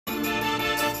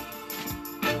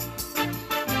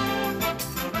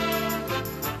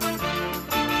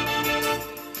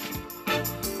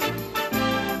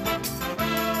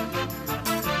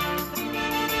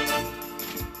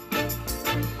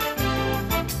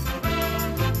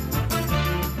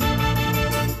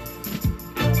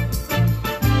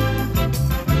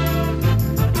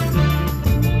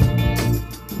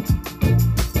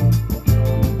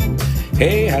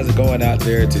Hey, how's it going out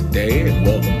there today? And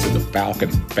welcome to the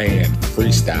Falcon Fan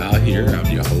Freestyle here. I'm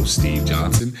your host, Steve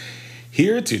Johnson,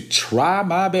 here to try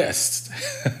my best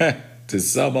to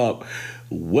sum up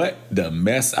what the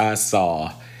mess I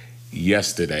saw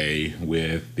yesterday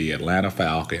with the Atlanta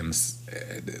Falcons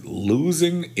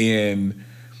losing in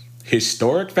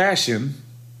historic fashion.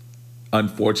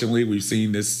 Unfortunately, we've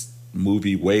seen this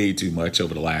movie way too much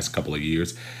over the last couple of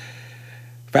years.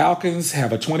 Falcons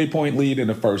have a 20-point lead in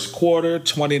the first quarter,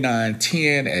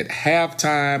 29-10 at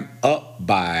halftime, up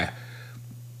by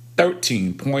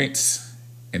 13 points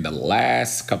in the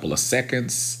last couple of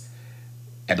seconds,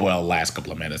 last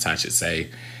couple of minutes, I should say,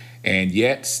 and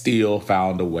yet still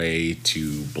found a way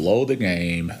to blow the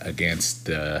game against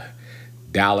the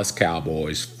Dallas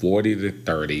Cowboys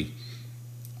 40-30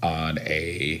 on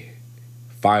a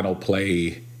final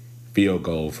play field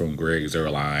goal from Greg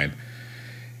Zuerlein.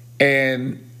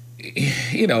 And,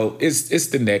 it's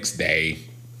the next day.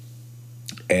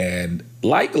 And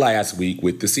like last week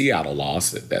with the Seattle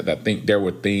loss, that I think there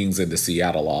were things in the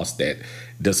Seattle loss that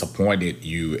disappointed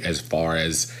you as far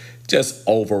as just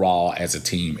overall as a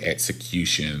team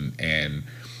execution and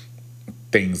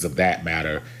things of that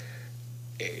matter.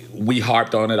 We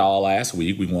harped on it all last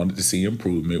week. We wanted to see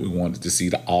improvement. We wanted to see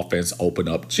the offense open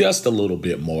up just a little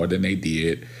bit more than they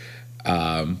did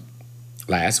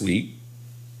last week.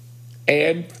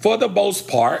 And for the most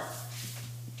part,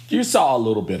 you saw a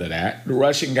little bit of that. The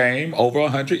rushing game, over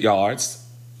 100 yards.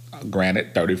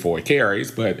 Granted, 34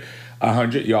 carries, but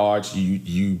 100 yards,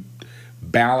 you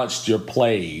balanced your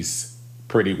plays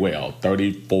pretty well.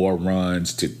 34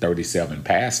 runs to 37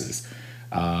 passes.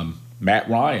 Matt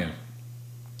Ryan,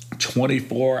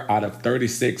 24 out of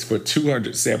 36 for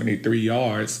 273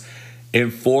 yards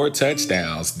and 4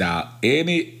 touchdowns. Now,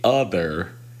 any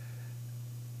other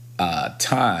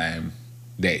time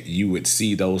that you would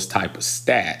see those type of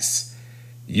stats,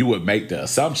 you would make the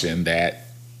assumption that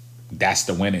that's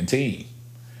the winning team.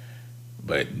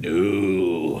 But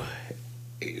no.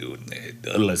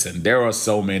 Listen, there are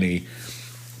so many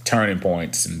turning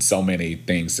points and so many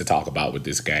things to talk about with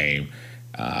this game.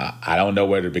 I don't know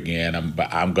where to begin,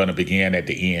 but I'm going to begin at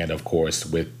the end, of course,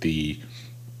 with the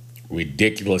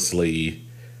ridiculously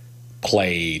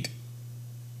played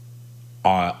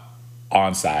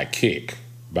onside kick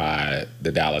by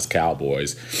the Dallas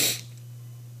Cowboys.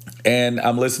 And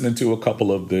I'm listening to a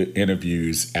couple of the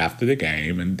interviews after the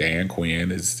game, and Dan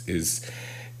Quinn is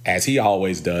as he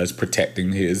always does,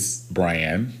 protecting his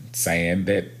brand, saying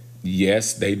that,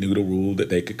 yes, they knew the rule that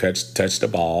they could touch the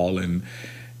ball, and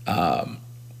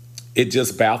it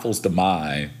just baffles the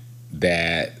mind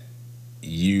that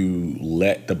you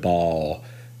let the ball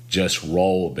just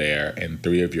roll there and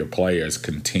 3 of your players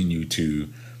continue to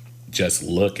just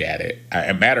look at it.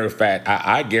 As a matter of fact,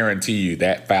 I guarantee you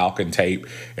that Falcon tape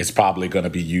is probably going to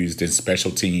be used in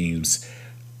special teams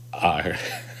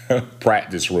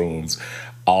practice rooms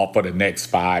all for the next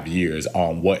 5 years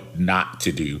on what not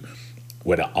to do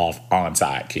with an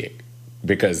onside kick,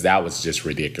 because that was just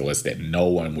ridiculous that no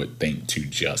one would think to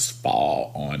just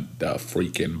fall on the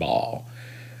freaking ball.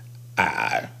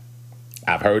 I've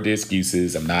heard the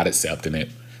excuses. I'm not accepting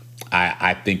it.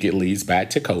 I think it leads back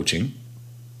to coaching.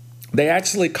 They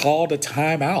actually called a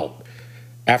timeout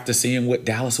after seeing what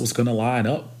Dallas was going to line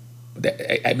up.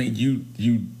 I mean,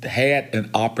 you had an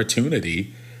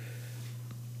opportunity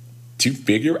to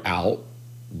figure out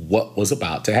what was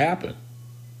about to happen.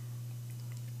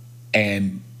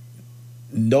 And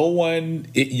no one,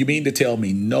 you mean to tell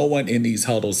me no one in these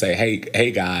huddles say,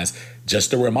 hey guys,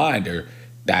 just a reminder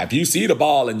that if you see the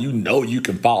ball and you know you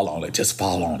can fall on it, just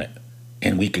fall on it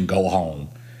and we can go home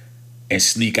and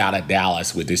sneak out of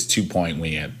Dallas with this 2-point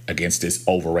win against this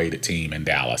overrated team in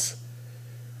Dallas.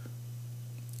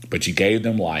 But you gave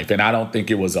them life. And I don't think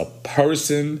it was a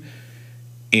person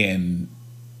in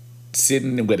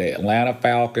sitting with an Atlanta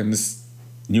Falcons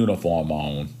uniform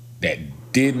on that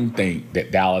didn't think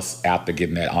that Dallas, after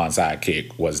getting that onside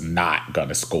kick, was not going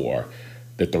to score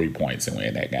the 3 points and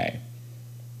win that game.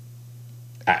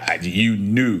 You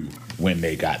knew when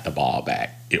they got the ball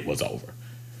back, it was over.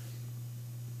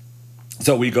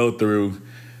 So we go through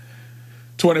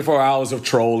 24 hours of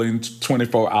trolling,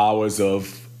 24 hours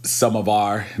of some of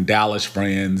our Dallas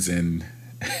friends and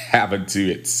having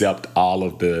to accept all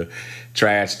of the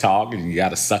trash talk, and you got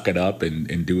to suck it up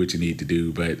and do what you need to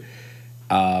do. But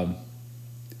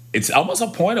it's almost a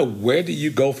point of where do you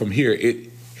go from here?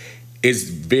 It is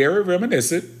very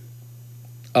reminiscent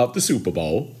of the Super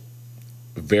Bowl,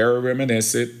 very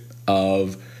reminiscent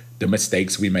of the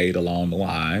mistakes we made along the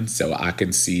line. So I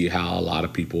can see how a lot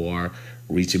of people are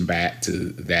reaching back to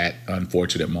that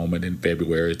unfortunate moment in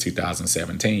February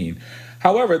 2017.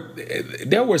 However,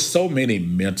 there were so many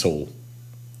mental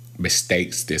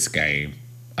mistakes this game.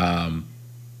 And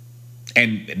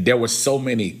there were so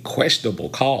many questionable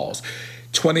calls.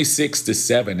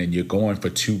 26-7, and you're going for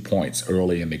 2 points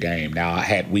early in the game. Now,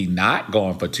 had we not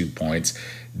gone for 2 points,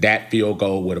 that field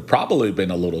goal would have probably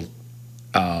been a little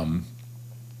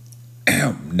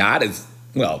not as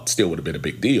well, still would have been a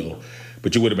big deal,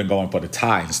 but you would have been going for the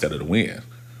tie instead of the win.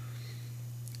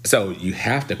 So you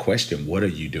have to question, what are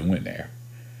you doing there?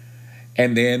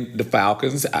 And then the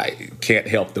Falcons, I can't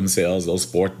help themselves. Those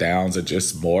fourth downs are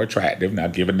just more attractive. Now,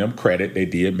 giving them credit, they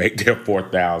did make their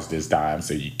fourth downs this time,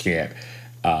 so you can't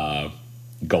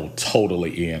go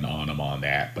totally in on them on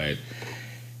that. But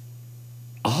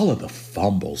all of the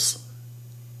fumbles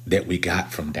that we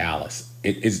got from Dallas,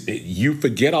 you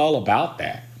forget all about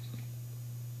that.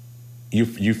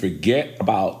 You forget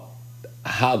about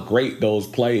how great those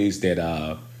plays that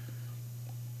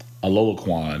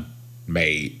Ololuokun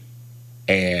made,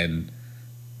 and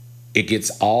it gets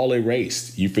all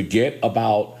erased. You forget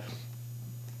about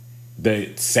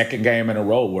the second game in a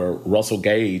row where Russell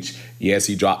Gage, yes,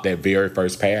 he dropped that very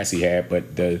first pass he had,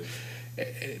 but the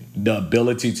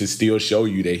ability to still show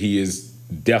you that he is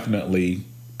definitely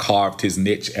carved his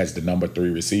niche as the number 3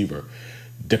 receiver.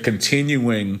 The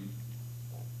continuing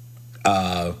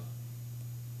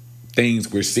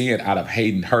things we're seeing out of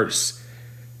Hayden Hurst.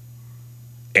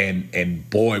 And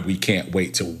boy, we can't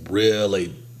wait to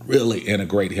really, really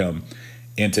integrate him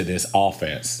into this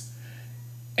offense.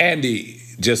 And the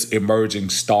just emerging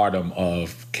stardom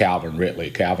of Calvin Ridley.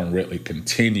 Calvin Ridley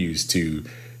continues to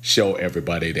show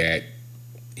everybody that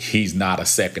he's not a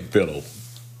second fiddle.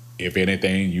 If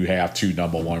anything, you have 2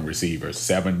 number 1 receivers,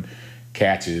 7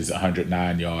 catches,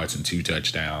 109 yards, and 2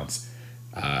 touchdowns.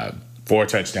 4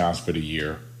 touchdowns for the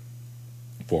year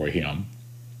for him.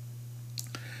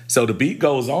 So the beat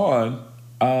goes on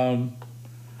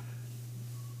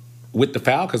with the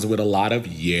Falcons with a lot of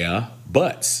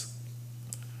buts.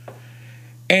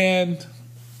 And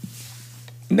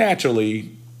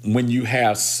naturally, when you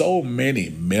have so many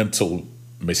mental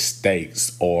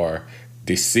mistakes or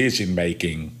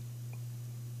decision-making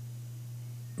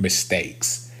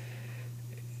mistakes,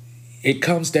 it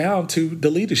comes down to the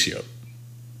leadership.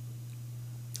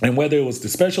 And whether it was the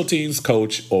special teams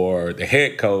coach or the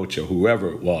head coach or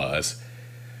whoever it was,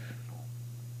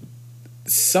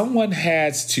 someone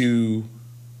has to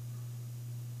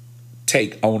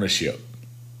take ownership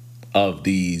of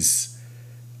these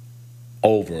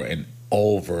over and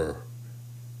over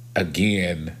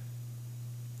again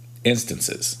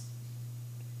instances.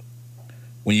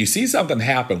 When you see something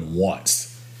happen once,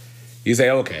 you say,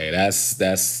 okay, that's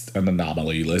an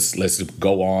anomaly. Let's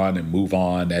go on and move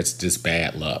on. That's just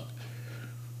bad luck.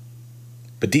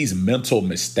 But these mental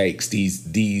mistakes,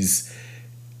 these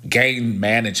game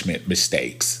management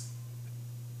mistakes,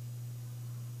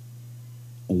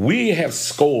 we have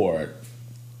scored.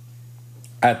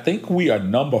 I think we are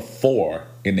number 4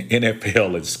 in the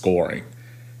NFL in scoring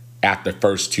after the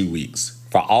first 2 weeks.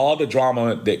 For all the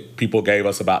drama that people gave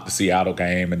us about the Seattle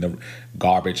game and the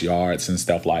garbage yards and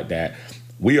stuff like that,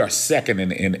 we are we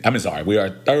are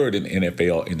 3rd in the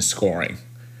NFL in scoring.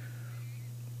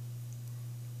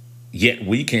 Yet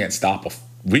we can't stop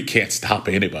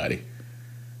anybody.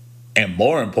 And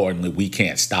more importantly, we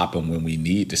can't stop them when we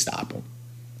need to stop them.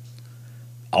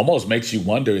 Almost makes you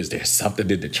wonder, is there something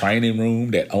in the training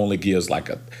room that only gives like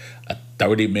a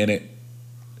 30-minute,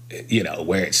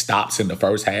 where it stops in the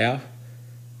first half?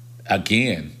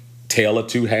 Again, tale of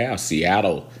 2 halves.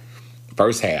 Seattle,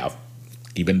 first half,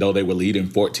 even though they were leading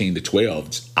 14-12,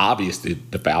 it's obvious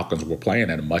that the Falcons were playing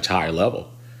at a much higher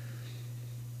level.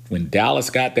 When Dallas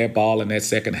got that ball in that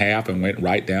second half and went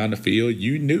right down the field,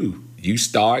 you knew. You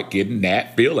start getting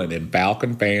that feeling, and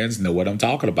Falcon fans know what I'm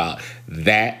talking about.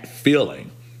 That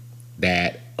feeling,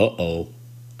 that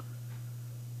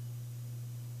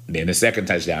Then the second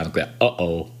touchdown,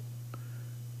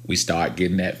 we start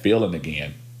getting that feeling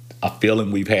again. A feeling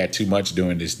we've had too much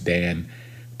during this Dan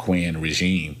Quinn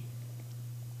regime.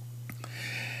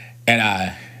 And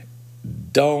I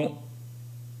don't,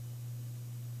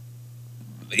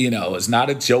 it's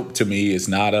not a joke to me. It's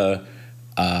not a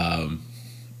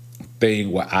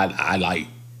thing where I like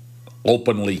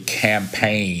openly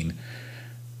campaign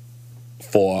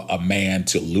for a man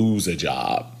to lose a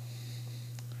job.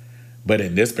 But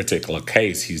in this particular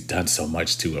case, he's done so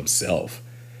much to himself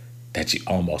that you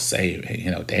almost say,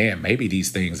 damn, maybe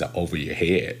these things are over your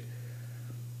head.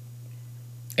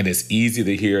 And it's easy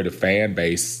to hear the fan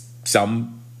base,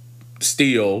 some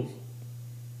still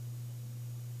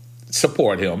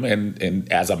support him,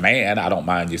 and as a man, I don't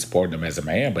mind you supporting him as a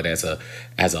man, but as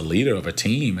a leader of a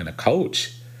team and a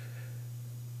coach,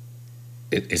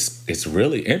 it's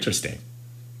really interesting.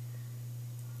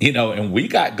 And we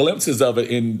got glimpses of it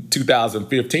in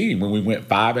 2015 when we went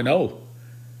 5-0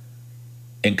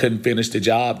 and couldn't finish the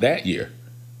job that year.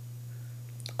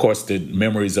 Of course, the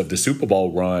memories of the Super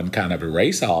Bowl run kind of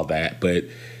erase all that, but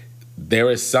there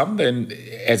is something,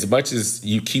 as much as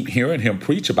you keep hearing him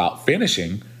preach about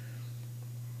finishing,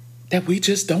 that we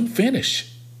just don't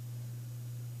finish.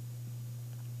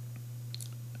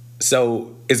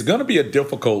 So it's going to be a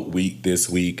difficult week this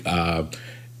week.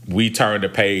 We turn the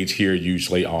page here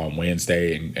usually on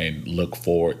Wednesday and look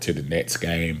forward to the next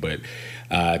game. But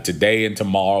today and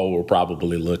tomorrow, we'll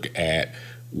probably look at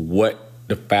what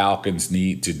the Falcons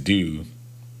need to do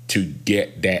to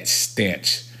get that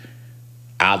stench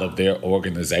out of their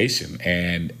organization.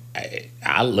 And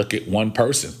I look at one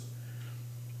person,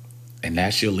 and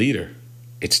that's your leader.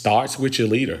 It starts with your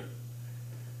leader.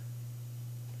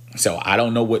 So I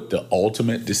don't know what the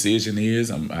ultimate decision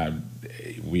is.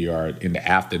 We are in the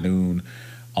afternoon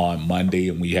on Monday,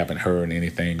 and we haven't heard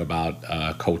anything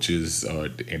about coaches or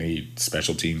any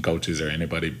special team coaches or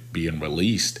anybody being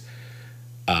released.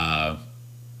 But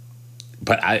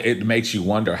it makes you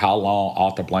wonder how long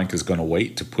Arthur Blank is going to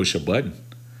wait to push a button.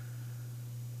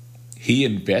 He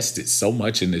invested so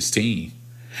much in this team.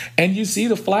 And you see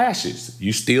the flashes.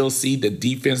 You still see the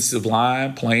defensive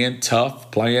line playing tough,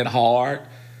 playing hard.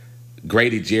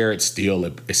 Grady Jarrett still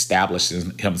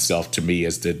establishes himself to me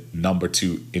as the number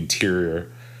 2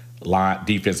 interior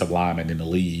defensive lineman in the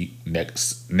league,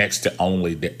 next to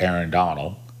only the Aaron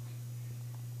Donald.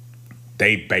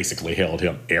 They basically held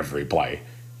him every play,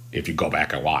 if you go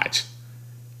back and watch.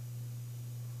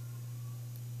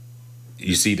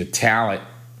 You see the talent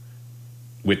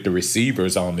with the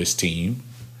receivers on this team.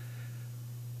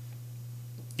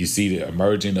 You see the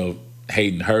emerging of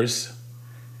Hayden Hurst.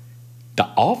 The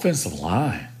offensive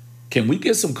line. Can we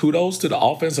get some kudos to the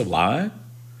offensive line?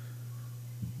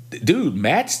 Dude,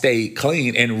 Matt stayed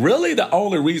clean. And really the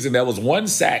only reason there was one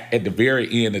sack at the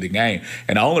very end of the game,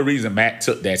 and the only reason Matt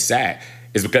took that sack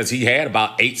is because he had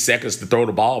about 8 seconds to throw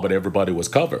the ball, but everybody was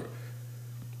covered.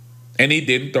 And he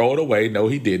didn't throw it away. No,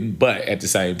 he didn't. But at the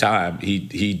same time,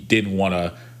 he didn't want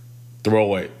to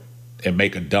throw it and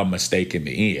make a dumb mistake in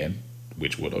the end,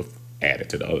 which would have added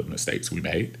to the other mistakes we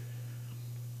made.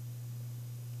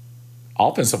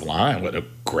 Offensive line with a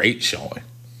great showing.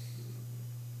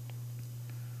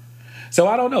 So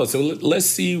I don't know. So let's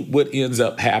see what ends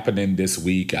up happening this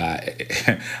week.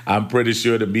 I'm pretty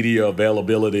sure the media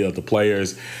availability of the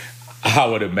players, I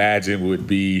would imagine, would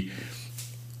be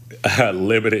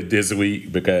limited this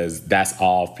week, because that's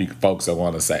all folks are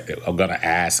going to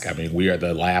ask. I mean, we are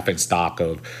the laughing stock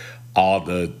of all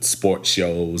the sports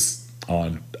shows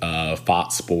on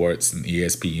Fox Sports and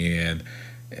ESPN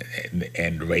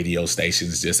and radio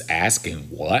stations, just asking,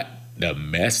 what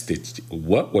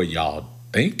were y'all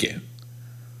thinking?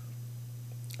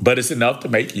 But it's enough to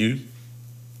make you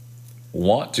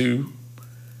want to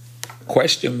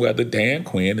question whether Dan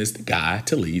Quinn is the guy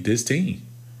to lead this team.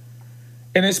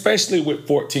 And especially with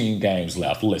 14 games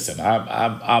left. Listen,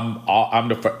 I'm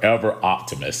the forever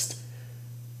optimist,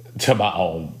 to my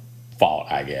own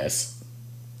fault, I guess.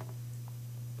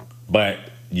 But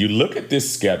you look at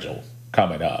this schedule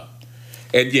coming up,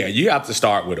 and yeah, you have to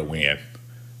start with a win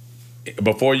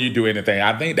before you do anything.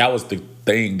 I think that was the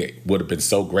thing that would have been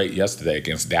so great yesterday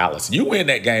against Dallas. You win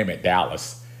that game at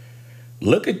Dallas.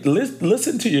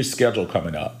 Listen to your schedule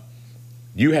coming up.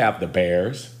 You have the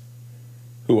Bears,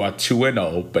 who are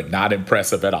 2-0, but not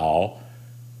impressive at all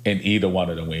in either one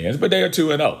of the wins. But they are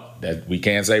 2-0. That we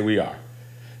can't say we are.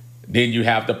 Then you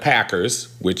have the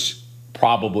Packers, which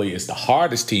probably is the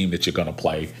hardest team that you're going to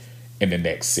play in the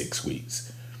next 6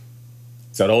 weeks.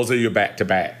 So those are your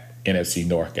back-to-back NFC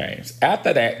North games.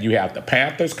 After that, you have the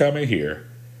Panthers coming here.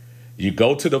 You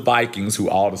go to the Vikings, who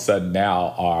all of a sudden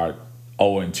now are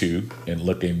 0-2 and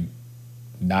looking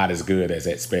not as good as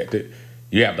expected.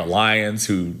 You have the Lions,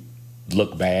 who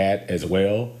look bad as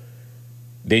well.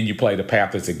 Then you play the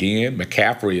Panthers again.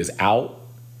 McCaffrey is out.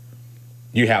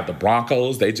 You have the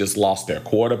Broncos. They just lost their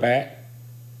quarterback.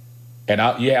 And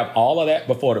you have all of that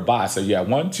before the bye. So you have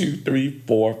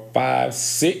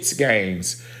 6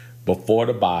 games before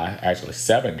the bye. Actually,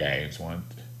 7 games.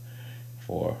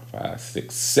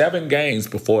 7 games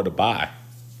before the bye.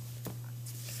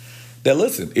 Now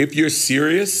listen, if you're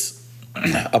serious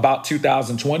about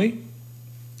 2020,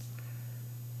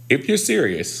 if you're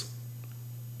serious,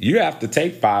 you have to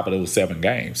take 5 of those 7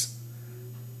 games.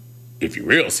 If you're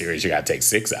real serious, you got to take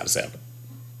 6 out of 7.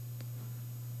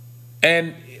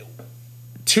 And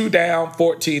 2 down,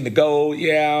 14 to go.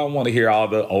 Yeah, I don't want to hear all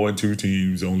the 0-2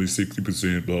 teams, only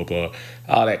 60%, blah, blah.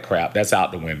 All that crap. That's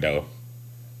out the window.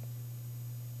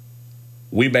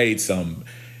 We made some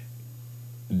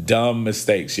dumb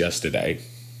mistakes yesterday.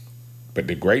 But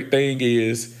the great thing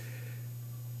is,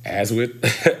 as with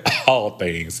all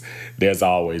things, there's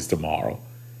always tomorrow.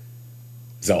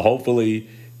 So hopefully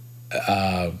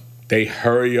they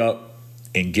hurry up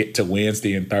and get to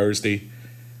Wednesday and Thursday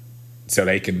so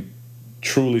they can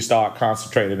truly start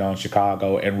concentrating on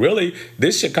Chicago. And really,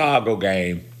 this Chicago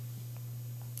game,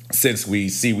 since we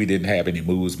see we didn't have any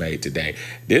moves made today,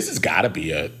 this has got to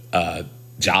be a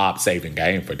job-saving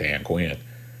game for Dan Quinn.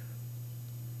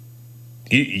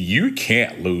 You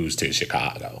can't lose to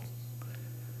Chicago.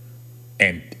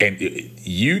 And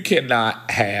you cannot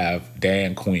have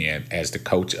Dan Quinn as the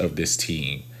coach of this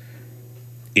team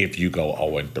if you go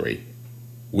 0-3.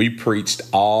 We preached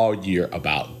all year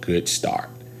about good start,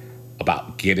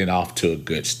 about getting off to a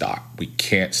good start. We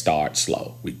can't start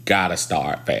slow. We got to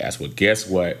start fast. Well, guess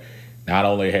what? Not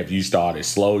only have you started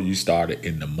slow, you started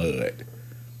in the mud.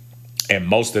 And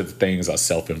most of the things are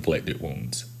self-inflicted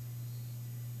wounds.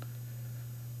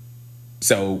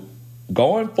 So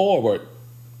going forward,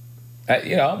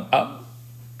 I'm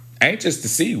anxious to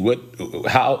see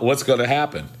what's going to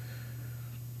happen.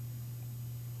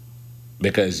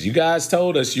 Because you guys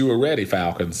told us you were ready,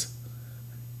 Falcons.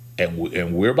 And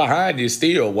we're behind you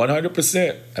still,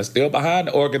 100%. I'm still behind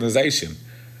the organization.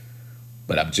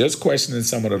 But I'm just questioning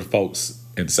some of the folks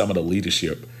and some of the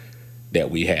leadership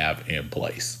that we have in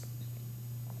place.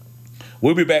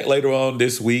 We'll be back later on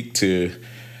this week to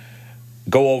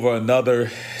go over another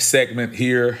segment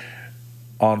here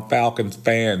on Falcons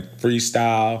Fan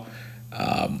Freestyle.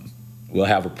 We'll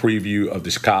have a preview of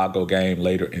the Chicago game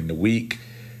later in the week,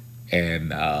 and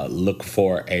look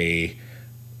for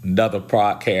another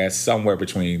podcast somewhere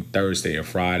between Thursday and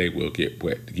Friday.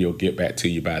 You'll get back to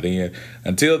you by then.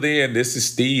 Until then, this is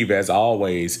Steve. As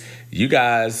always, you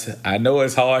guys, I know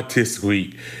it's hard this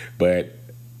week, but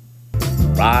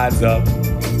rise up,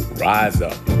 rise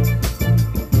up.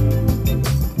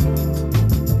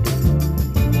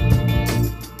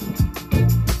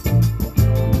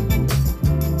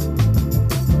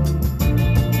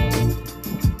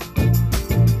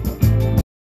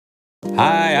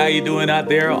 Hi, how you doing out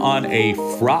there on a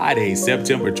Friday,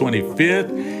 September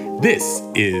 25th? This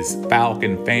is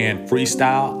Falcon Fan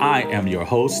Freestyle. I am your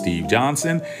host, Steve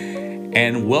Johnson,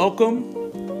 and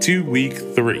welcome to week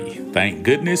 3. Thank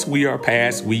goodness we are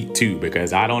past week 2,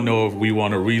 because I don't know if we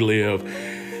want to relive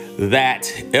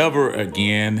that ever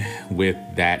again with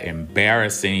that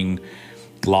embarrassing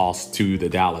loss to the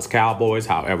Dallas Cowboys.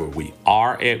 However, we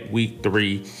are at week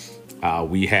 3.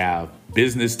 We have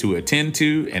business to attend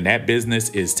to, and that business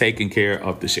is taking care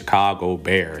of the Chicago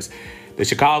Bears. The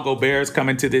Chicago Bears come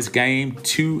into this game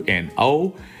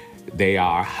 2-0. They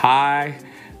are high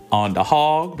on the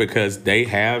hog because they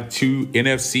have 2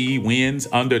 NFC wins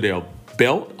under their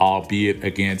belt, albeit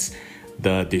against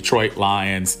the Detroit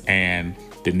Lions and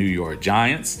the New York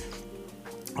Giants.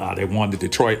 They won the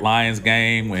Detroit Lions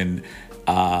game when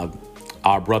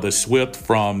our brother Swift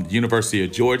from the University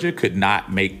of Georgia could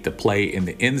not make the play in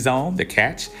the end zone, the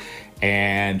catch.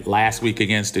 And last week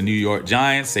against the New York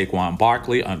Giants, Saquon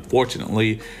Barkley,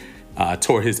 unfortunately,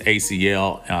 tore his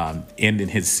ACL, ending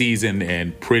his season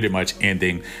and pretty much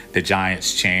ending the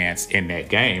Giants' chance in that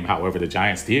game. However, the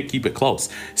Giants did keep it close.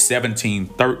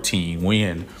 17-13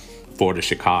 win for the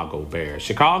Chicago Bears.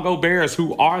 Chicago Bears,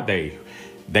 who are they?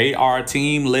 They are a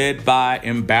team led by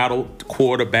embattled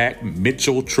quarterback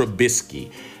Mitchell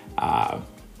Trubisky.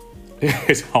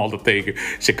 It's all the thing.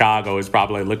 Chicago is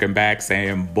probably looking back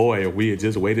saying, boy, if we had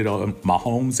just waited on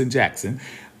Mahomes and Jackson.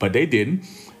 But they didn't.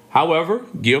 However,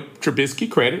 give Trubisky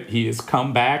credit. He has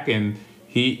come back and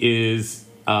he is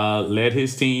led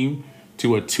his team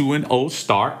to a 2-0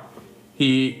 start.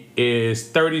 He is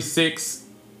 36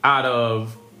 out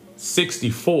of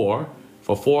 64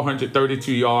 for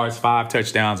 432 yards, 5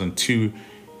 touchdowns, and 2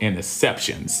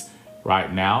 interceptions.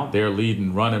 Right now, their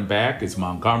leading running back is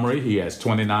Montgomery. He has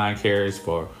 29 carries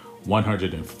for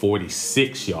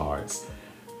 146 yards.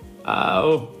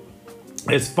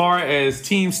 As far as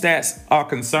team stats are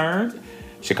concerned,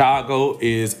 Chicago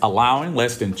is allowing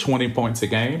less than 20 points a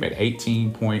game at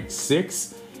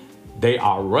 18.6. They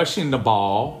are rushing the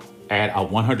ball at a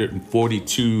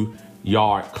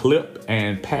 142-yard clip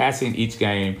and passing each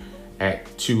game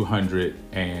at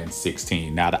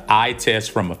 216. Now, the eye test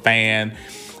from a fan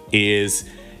is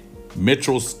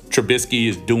Mitchell Trubisky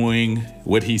is doing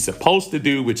what he's supposed to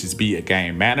do, which is be a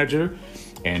game manager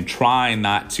and trying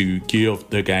not to give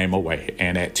the game away.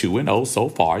 And at 2-0 so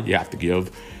far, you have to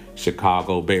give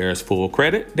Chicago Bears full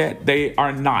credit that they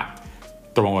are not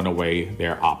throwing away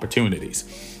their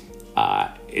opportunities.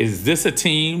 Is this a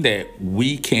team that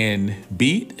we can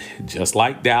beat, just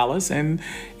like Dallas, and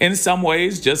in some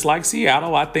ways, just like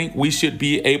Seattle? I think we should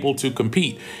be able to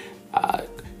compete.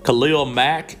 Khalil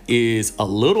Mack is a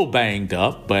little banged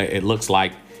up, but it looks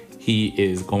like he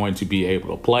is going to be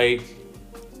able to play.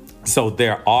 So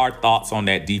there are thoughts on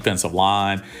that defensive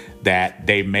line that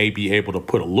they may be able to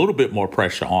put a little bit more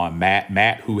pressure on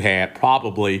Matt, who had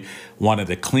probably one of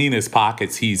the cleanest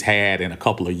pockets he's had in a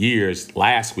couple of years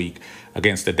last week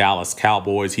against the Dallas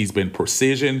Cowboys. He's been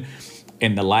precision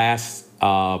in the last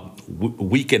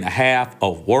week and a half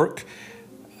of work,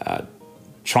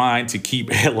 trying to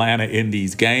keep Atlanta in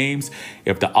these games.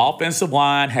 If the offensive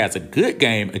line has a good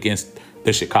game against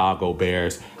the Chicago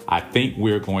Bears, I think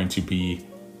we're going to be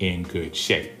in good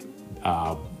shape.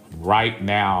 Right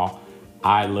now,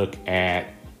 I look at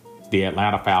the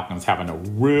Atlanta Falcons having a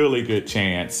really good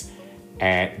chance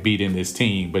at beating this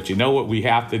team. But you know what we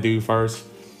have to do first?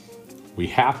 We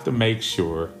have to make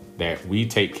sure that we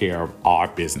take care of our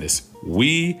business.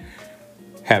 We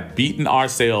have beaten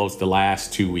ourselves the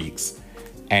last 2 weeks.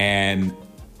 And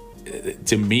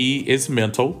to me, it's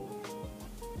mental.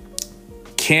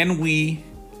 Can we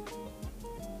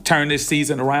turn this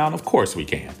season around? Of course we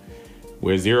can.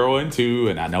 We're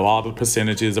 0-2, and I know all the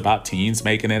percentages about teams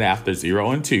making it after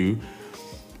 0-2.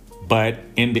 But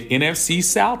in the NFC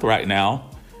South right now,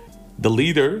 the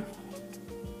leader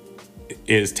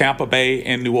is Tampa Bay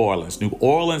and New Orleans. New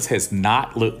Orleans has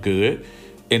not looked good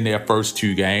in their first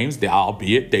 2 games,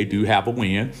 albeit they do have a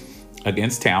win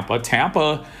against Tampa.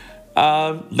 Tampa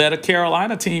let a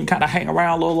Carolina team kind of hang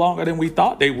around a little longer than we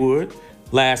thought they would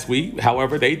last week.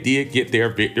 However, they did get their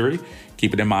victory.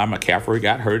 Keeping in mind, McCaffrey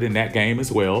got hurt in that game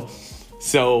as well.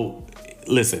 So,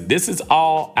 listen, this is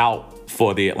all out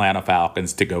for the Atlanta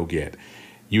Falcons to go get.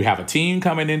 You have a team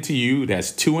coming into you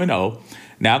that's 2-0.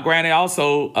 Now, granted,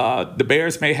 also, the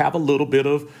Bears may have a little bit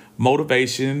of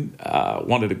motivation.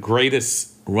 One of the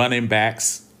greatest running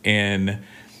backs in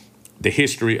the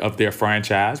history of their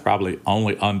franchise, probably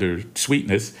only under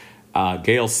Sweetness,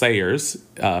 Gale Sayers,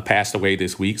 passed away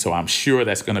this week. So I'm sure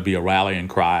that's going to be a rallying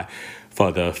cry for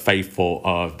the faithful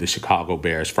of the Chicago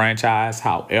Bears franchise.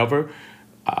 However,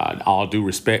 all due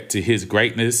respect to his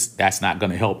greatness, that's not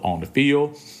going to help on the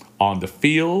field. On the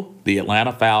field, the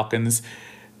Atlanta Falcons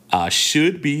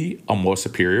should be a more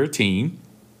superior team.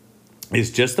 It's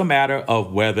just a matter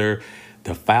of whether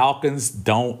the Falcons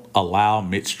don't allow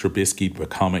Mitch Trubisky to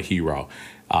become a hero.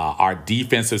 Our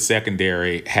defensive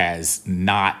secondary has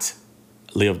not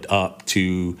lived up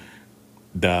to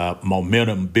the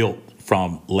momentum built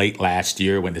from late last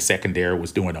year when the secondary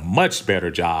was doing a much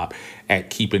better job at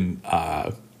keeping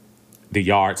the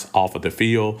yards off of the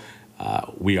field.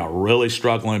 We are really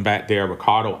struggling back there.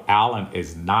 Ricardo Allen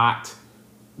is not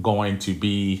going to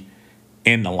be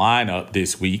in the lineup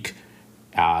this week.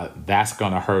 That's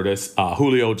going to hurt us.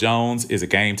 Julio Jones is a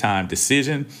game-time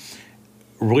decision,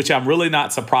 which I'm really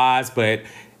not surprised, but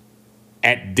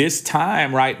at this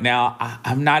time right now,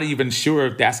 I'm not even sure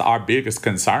if that's our biggest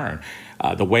concern.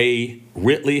 The way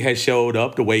Ridley has showed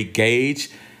up, the way Gage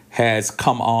has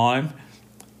come on,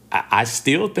 I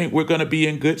still think we're going to be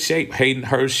in good shape. Hayden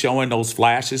Hurst showing those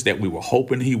flashes that we were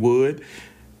hoping he would.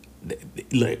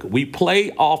 Look, we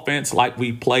play offense like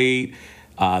we played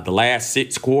the last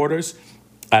 6 quarters.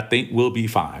 I think we'll be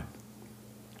fine.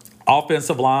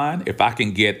 Offensive line, if I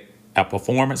can get a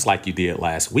performance like you did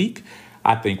last week,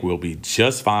 I think we'll be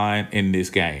just fine in this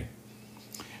game.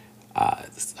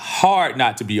 It's hard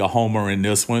not to be a homer in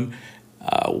this one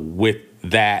with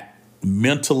that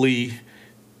mentally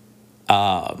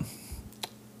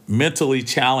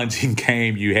challenging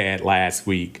game you had last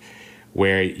week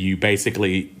where you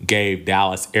basically gave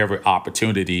Dallas every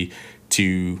opportunity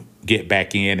to get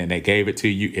back in and they gave it to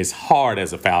you. It's hard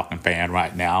as a Falcon fan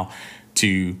right now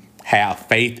to have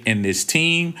faith in this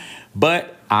team,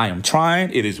 but I am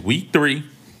trying. It is week 3.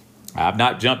 I have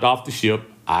not jumped off the ship.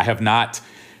 I have not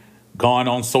gone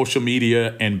on social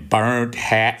media and burned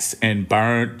hats and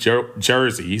burned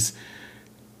jerseys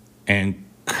and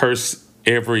curse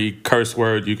every curse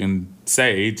word you can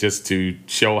say just to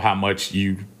show how much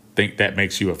you think that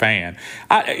makes you a fan.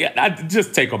 I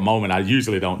just take a moment. I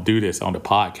usually don't do this on the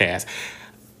podcast.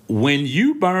 When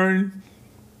you burn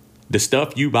the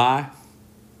stuff you buy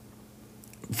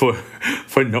for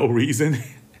no reason,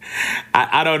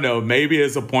 I don't know. Maybe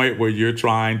it's a point where you're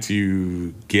trying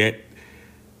to get,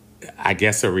 I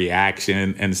guess, a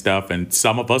reaction and stuff. And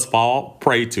some of us fall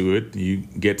prey to it. You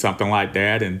get something like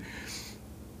that and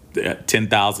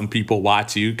 10,000 people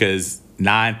watch you because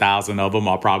 9,000 of them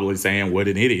are probably saying, what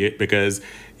an idiot, because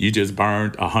you just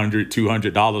burned $100,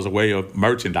 $200 away of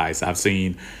merchandise. I've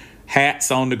seen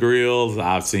hats on the grills.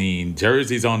 I've seen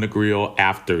jerseys on the grill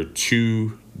after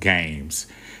 2 games.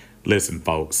 Listen,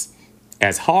 folks,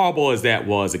 as horrible as that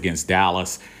was against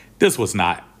Dallas, this was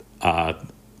not a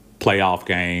playoff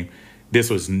game. This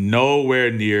was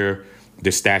nowhere near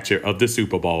the stature of the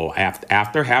Super Bowl.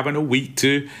 After having a week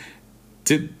to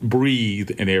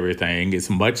breathe and everything, it's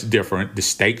much different. The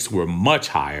stakes were much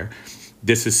higher.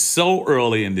 This is so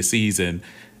early in the season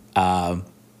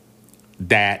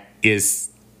that is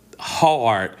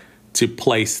hard to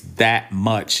place that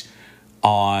much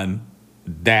on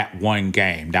that one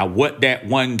game. Now, what that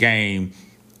one game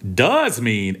does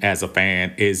mean as a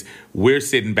fan is we're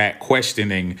sitting back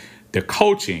questioning the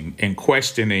coaching and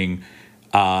questioning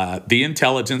the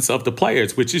intelligence of the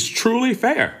players, which is truly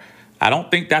fair. I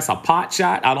don't think that's a pot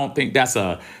shot. I don't think that's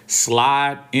a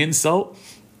slide insult.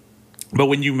 But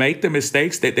when you make the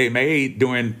mistakes that they made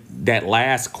during that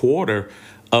last quarter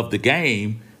of the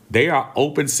game, they are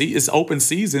it's open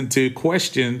season to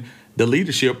question the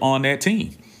leadership on that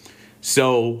team.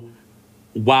 So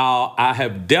while I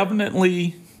have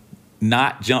definitely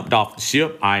not jumped off the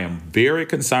ship, I am very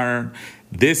concerned.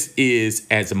 This is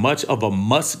as much of a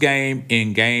must game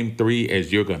in game 3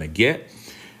 as you're going to get.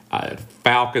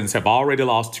 Falcons have already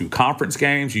lost 2 conference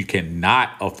games. You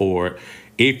cannot afford,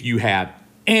 if you have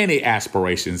any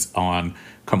aspirations on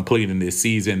completing this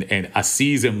season, and a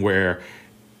season where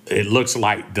it looks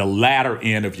like the latter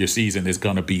end of your season is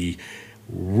going to be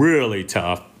really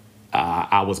tough.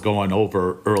 I was going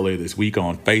over earlier this week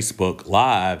on Facebook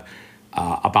Live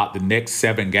about the next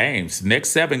 7 games. Next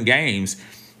 7 games,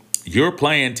 you're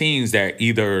playing teams that are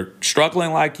either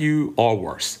struggling like you or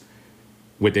worse,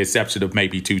 with the exception of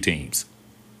maybe 2 teams.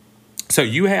 So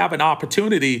you have an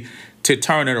opportunity to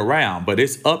turn it around, but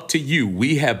it's up to you.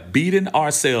 We have beaten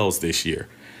ourselves this year.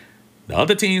 The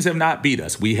other teams have not beat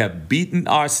us. We have beaten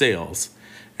ourselves,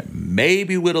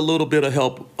 maybe with a little bit of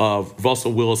help of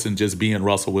Russell Wilson just being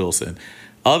Russell Wilson.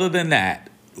 Other than that,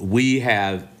 we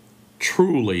have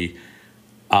truly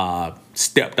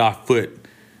stepped our foot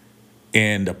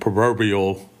in the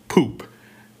proverbial poop,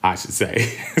 I should say.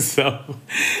 So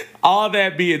all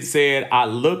that being said, I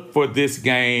look for this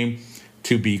game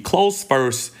to be close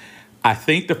first. I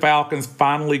think the Falcons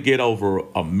finally get over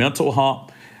a mental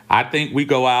hump. I think we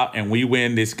go out and we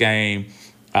win this game.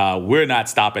 We're not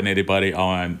stopping anybody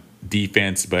on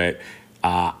defense, but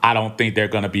I don't think they're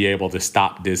going to be able to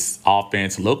stop this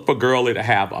offense. Look for Gurley to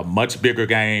have a much bigger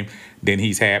game than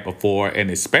he's had before, and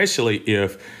especially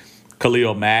if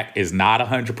Khalil Mack is not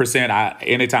 100%.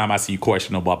 Anytime I see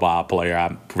questionable by a player,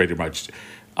 I'm pretty much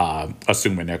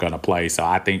assuming they're going to play. So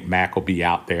I think Mack will be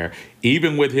out there.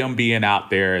 Even with him being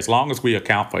out there, as long as we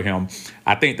account for him,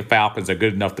 I think the Falcons are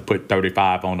good enough to put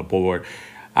 35 on the board.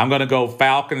 I'm going to go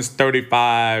Falcons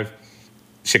 35,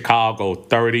 Chicago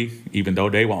 30, even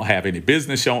though they won't have any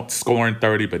business scoring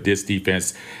 30. But this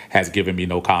defense has given me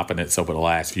no confidence over the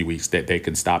last few weeks that they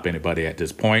can stop anybody at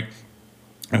this point.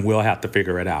 And we'll have to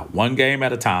figure it out one game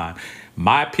at a time.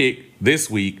 My pick this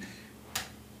week,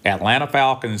 Atlanta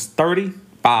Falcons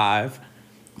 35,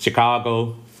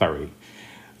 Chicago 30.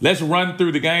 Let's run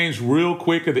through the games real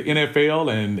quick of the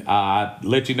NFL and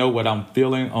let you know what I'm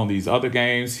feeling on these other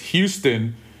games.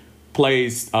 Houston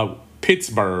plays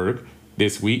Pittsburgh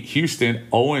this week. Houston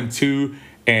 0-2,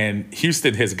 and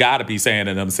Houston has got to be saying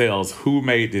to themselves, who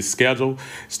made this schedule?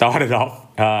 Started off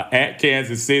at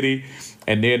Kansas City,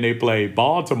 and then they play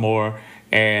Baltimore,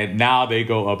 and now they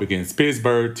go up against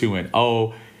Pittsburgh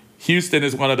 2-0. Houston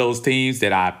is one of those teams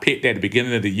that I picked at the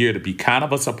beginning of the year to be kind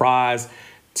of a surprise,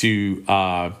 to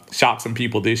shock some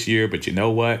people this year. But you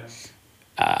know what?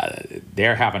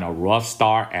 They're having a rough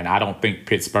start, and I don't think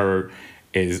Pittsburgh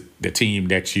is the team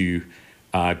that you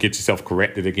get yourself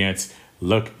corrected against.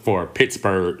 Look for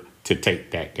Pittsburgh to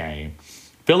take that game.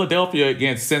 Philadelphia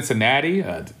against Cincinnati,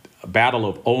 a battle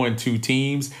of 0-2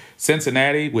 teams.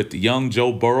 Cincinnati with the young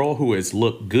Joe Burrow, who has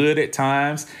looked good at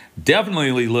times,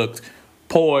 definitely looked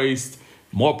poised,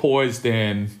 more poised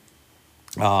than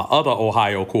other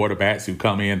Ohio quarterbacks who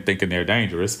come in thinking they're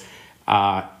dangerous.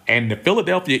 And the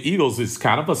Philadelphia Eagles is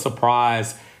kind of a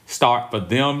surprise start for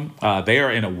them. They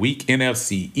are in a weak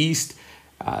NFC East.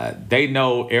 They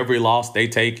know every loss they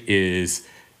take is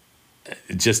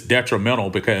just detrimental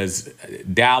because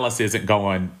Dallas isn't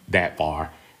going that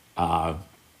far.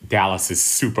 Dallas is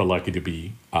super lucky to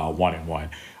be 1-1.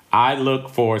 I look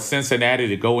for Cincinnati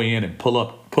to go in and pull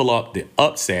up the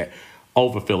upset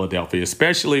over Philadelphia,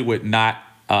 especially with not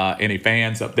any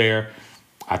fans up there.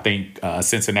 I think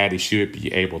Cincinnati should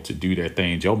be able to do their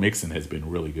thing. Joe Mixon has been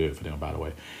really good for them, by the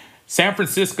way. San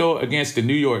Francisco against the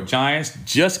New York Giants.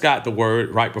 Just got the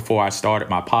word right before I started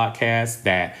my podcast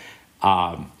that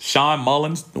Sean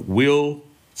Mullins will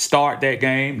start that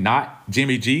game, not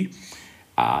Jimmy G.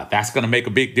 That's going to make a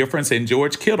big difference, and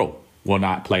George Kittle will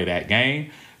not play that game.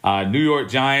 New York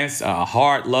Giants,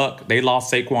 hard luck. They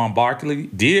lost Saquon Barkley.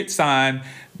 Did sign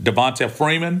Devonta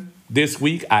Freeman this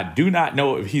week. I do not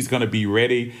know if he's going to be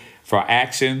ready for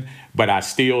action, but I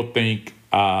still think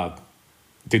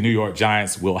the New York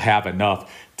Giants will have enough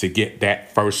to get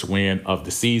that first win of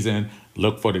the season.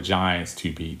 Look for the Giants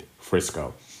to beat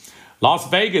Frisco. Las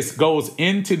Vegas goes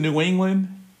into New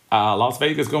England. Las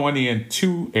Vegas going in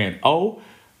 2-0.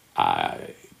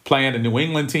 Playing a New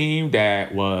England team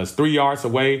that was 3 yards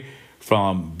away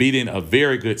from beating a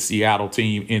very good Seattle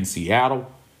team in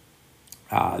Seattle.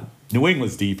 New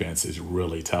England's defense is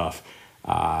really tough.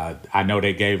 I know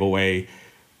they gave away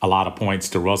a lot of points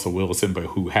to Russell Wilson, but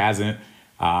who hasn't?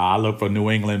 I look for New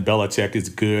England. Belichick is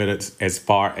good as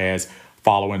far as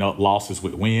following up losses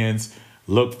with wins.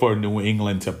 Look for New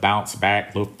England to bounce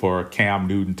back. Look for Cam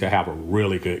Newton to have a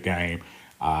really good game.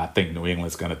 I think New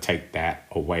England's going to take that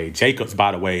away. Jacobs,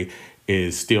 by the way,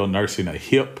 is still nursing a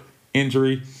hip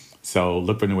injury, so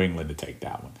look for New England to take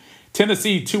that one.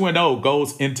 Tennessee 2-0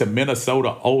 goes into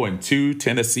Minnesota 0-2.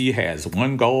 Tennessee has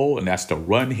one goal, and that's to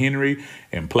run Henry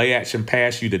and play action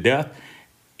pass you to death.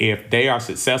 If they are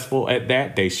successful at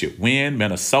that, they should win.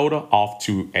 Minnesota off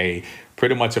to a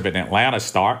pretty much of an Atlanta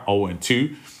start,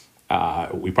 0-2.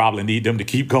 We probably need them to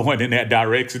keep going in that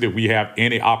direction if we have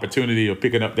any opportunity of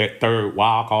picking up that third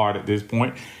wild card at this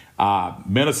point.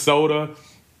 Minnesota,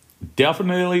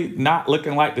 definitely not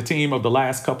looking like the team of the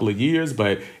last couple of years,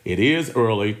 but it is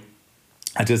early.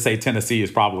 I just say Tennessee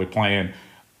is probably playing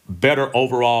better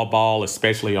overall ball,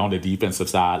 especially on the defensive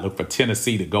side. Look for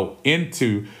Tennessee to go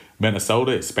into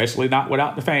Minnesota, especially not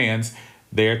without the fans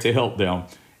there to help them,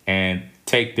 and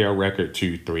take their record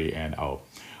to 3-0.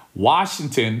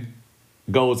 Washington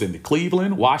goes into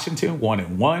Cleveland. Washington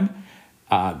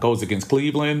 1-1 goes against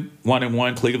Cleveland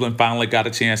 1-1. Cleveland finally got a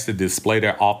chance to display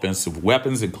their offensive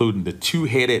weapons, including the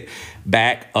two-headed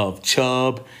back of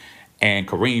Chubb and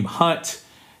Kareem Hunt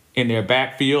in their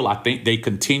backfield. I think they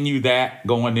continue that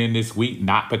going in this week,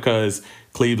 not because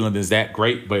Cleveland is that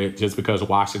great, but just because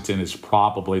Washington is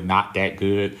probably not that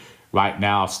good right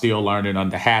now, still learning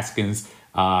under Haskins.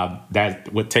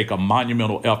 That would take a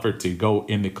monumental effort to go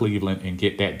into Cleveland and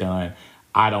get that done.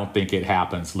 I don't think it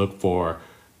happens. Look for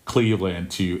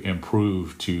Cleveland to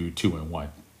improve to 2-1.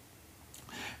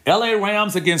 LA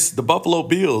Rams against the Buffalo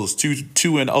Bills,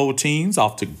 2-0 teams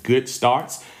off to good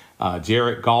starts.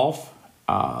 Jared Goff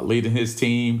leading his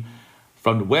team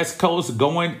from the West Coast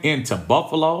going into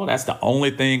Buffalo. That's the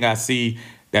only thing I see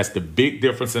that's the big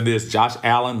difference in this. Josh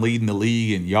Allen leading the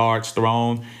league in yards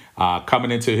thrown,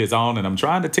 coming into his own. And I'm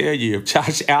trying to tell you, if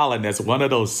Josh Allen, that's one of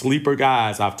those sleeper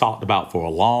guys I've talked about for a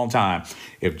long time,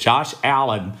 if Josh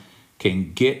Allen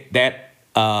can get that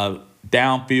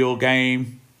downfield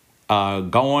game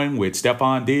going with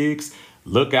Stephon Diggs,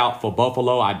 look out for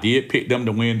Buffalo. I did pick them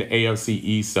to win the AFC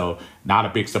East, so not a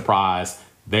big surprise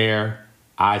there.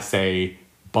 I say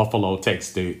Buffalo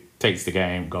takes the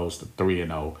game, goes to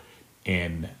 3-0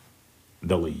 in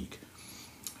the league.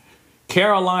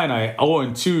 Carolina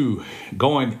 0-2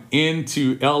 going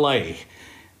into LA.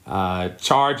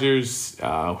 Chargers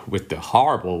with the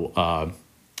horrible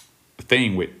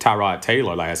thing with Tyrod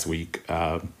Taylor last week.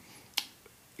 If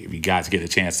you guys get a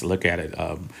chance to look at it,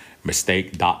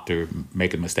 doctor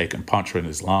making a mistake and puncturing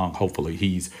his lung. Hopefully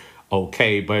he's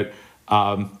okay. But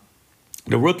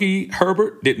the rookie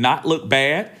Herbert did not look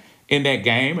bad in that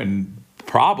game, and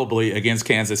probably against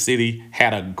Kansas City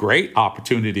had a great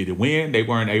opportunity to win. They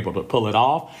weren't able to pull it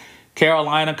off.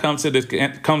 Carolina comes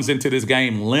into this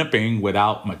game limping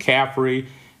without McCaffrey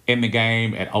in the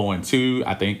game at 0-2.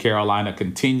 I think Carolina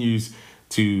continues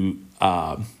to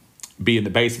be in the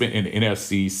basement in the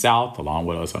NFC South, along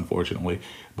with us, unfortunately.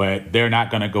 But they're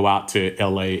not going to go out to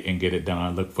L.A. and get it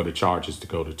done. Look for the Chargers to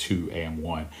go to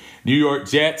 2-1. New York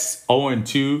Jets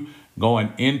 0-2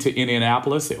 going into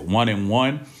Indianapolis at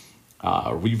 1-1.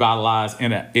 Revitalized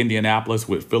Indianapolis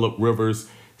with Phillip Rivers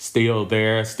still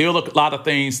there. Still a lot of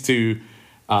things to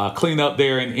clean up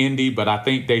there in Indy, but I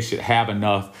think they should have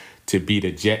enough to beat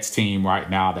a Jets team right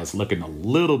now that's looking a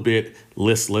little bit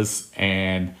listless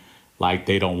and like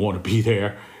they don't want to be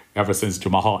there. Ever since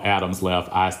Jamal Adams left,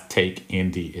 I take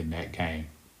Indy in that game.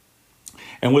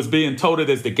 And what's being touted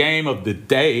as the game of the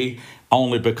day,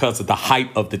 only because of the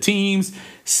hype of the teams,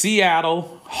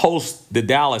 Seattle hosts the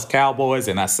Dallas Cowboys.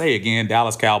 And I say again,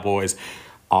 Dallas Cowboys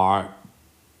are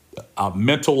a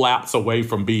mental lapse away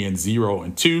from being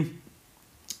 0-2.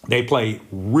 They played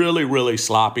really, really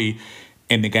sloppy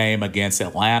in the game against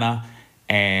Atlanta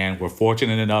and were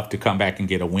fortunate enough to come back and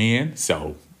get a win.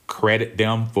 So credit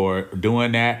them for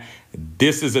doing that.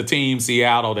 This is a team,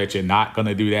 Seattle, that you're not going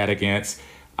to do that against.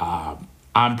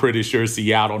 I'm pretty sure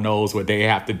Seattle knows what they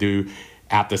have to do.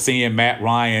 After seeing Matt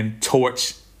Ryan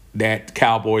torch that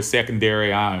Cowboys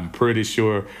secondary, I'm pretty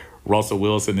sure Russell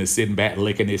Wilson is sitting back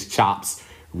licking his chops,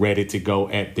 ready to go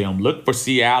at them. Look for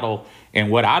Seattle in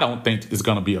what I don't think is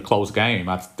going to be a close game.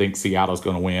 I think Seattle's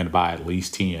going to win by at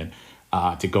least 10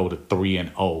 to go to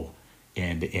 3-0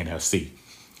 in the NFC.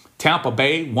 Tampa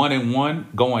Bay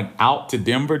 1-1 going out to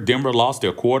Denver. Denver lost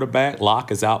their quarterback.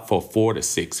 Locke is out for 4 to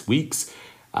 6 weeks.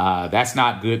 That's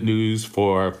not good news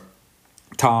for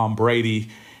Tom Brady.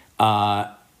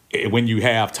 When you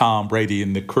have Tom Brady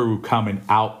and the crew coming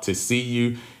out to see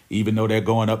you, even though they're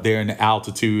going up there in the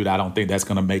altitude, I don't think that's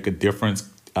going to make a difference.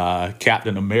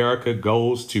 Captain America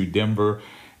goes to Denver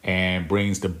and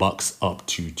brings the Bucs up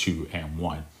to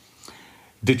 2-1.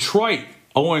 Detroit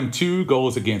 0-2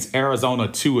 goes against Arizona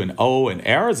 2-0, and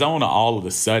Arizona all of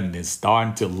a sudden is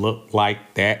starting to look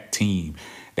like that team.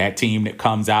 That team that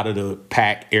comes out of the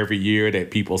pack every year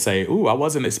that people say, ooh, I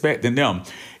wasn't expecting them.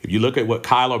 If you look at what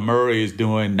Kyler Murray is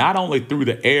doing, not only through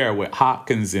the air with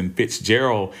Hopkins and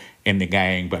Fitzgerald in the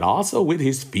game, but also with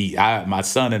his feet. My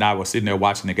son and I were sitting there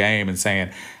watching the game and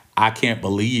saying, I can't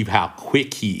believe how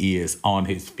quick he is on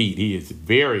his feet. He is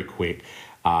very quick.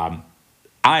 I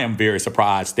am very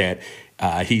surprised that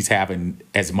he's having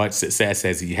as much success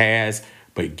as he has.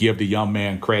 But give the young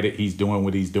man credit. He's doing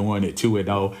what he's doing at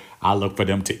 2-0. I look for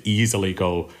them to easily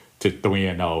go to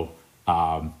 3-0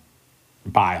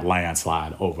 by a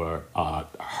landslide over a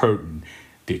hurting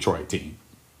Detroit team.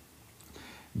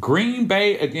 Green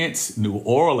Bay against New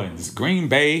Orleans. Green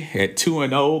Bay at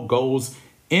 2-0 goes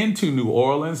into New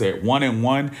Orleans at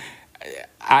 1-1.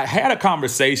 I had a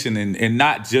conversation, and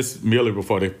not just merely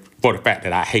for the fact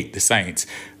that I hate the Saints,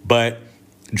 but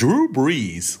Drew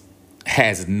Brees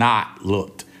has not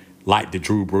looked like the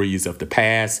Drew Brees of the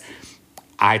past.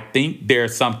 I think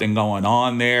there's something going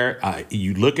on there.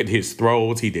 You look at his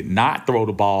throws. He did not throw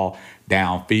the ball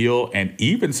downfield, and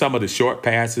even some of the short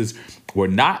passes were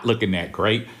not looking that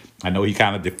great. I know he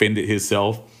kind of defended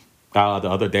himself the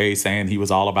other day saying he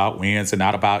was all about wins and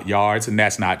not about yards, and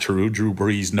that's not true. Drew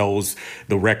Brees knows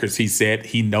the records he set.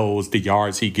 He knows the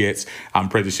yards he gets. I'm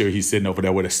pretty sure he's sitting over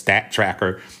there with a stat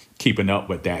tracker keeping up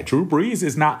with that. Drew Brees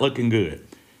is not looking good.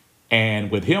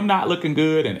 And with him not looking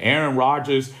good and Aaron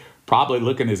Rodgers probably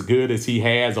looking as good as he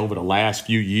has over the last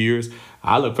few years,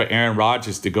 I look for Aaron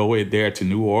Rodgers to go in there to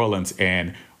New Orleans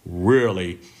and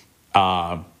really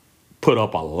put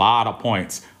up a lot of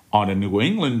points on a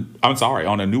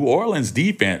New Orleans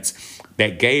defense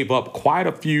that gave up quite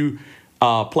a few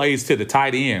plays to the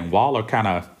tight end. Waller kind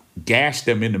of gashed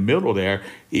them in the middle there,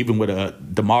 even with a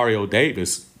Demario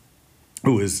Davis,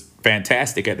 who is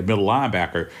fantastic at the middle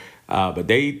linebacker. But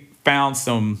they found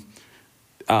some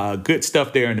good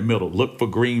stuff there in the middle. Look for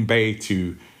Green Bay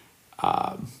to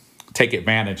take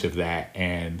advantage of that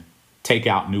and take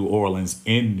out New Orleans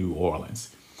in New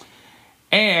Orleans.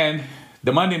 And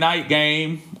the Monday night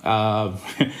game,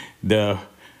 the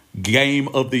game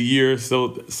of the year, so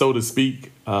to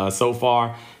speak, so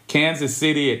far. Kansas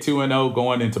City at 2-0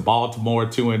 going into Baltimore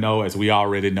 2-0. As we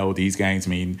already know, these games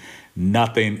mean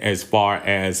nothing as far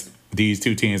as these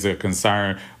two teams are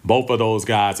concerned. Both of those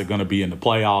guys are going to be in the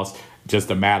playoffs.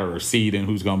 Just a matter of seeding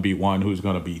who's going to be 1, who's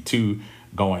going to be 2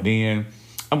 going in.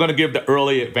 I'm going to give the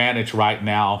early advantage right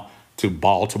now to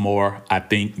Baltimore. I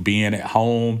think being at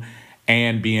home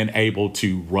and being able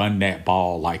to run that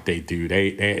ball like they do,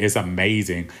 it's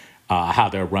amazing how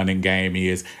their running game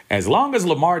is. As long as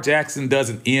Lamar Jackson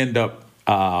doesn't end up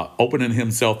opening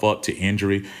himself up to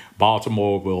injury,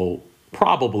 Baltimore will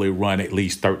probably run at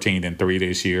least 13-3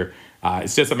 this year.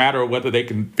 It's just a matter of whether they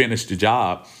can finish the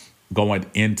job going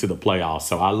into the playoffs.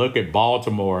 So I look at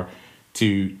Baltimore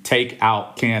to take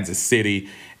out Kansas City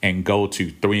and go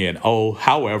to 3-0.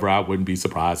 However, I wouldn't be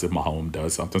surprised if Mahomes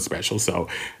does something special. So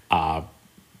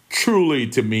truly,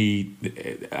 to me,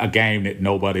 a game that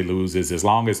nobody loses. As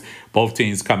long as both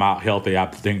teams come out healthy, I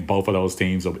think both of those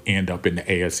teams will end up in the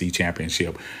AFC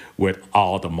Championship with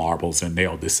all the marbles, and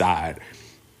they'll decide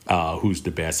who's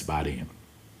the best by then.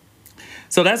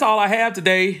 So that's all I have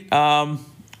today.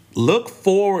 Look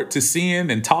forward to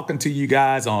seeing and talking to you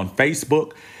guys on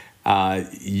Facebook.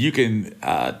 You can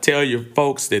tell your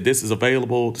folks that this is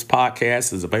available. This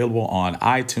podcast is available on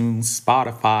iTunes,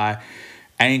 Spotify,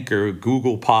 Anchor,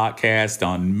 Google Podcast,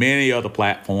 on many other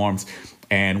platforms.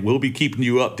 And we'll be keeping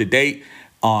you up to date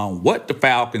on what the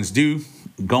Falcons do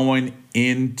going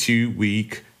into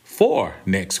week 4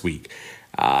 next week.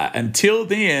 Until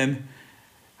then,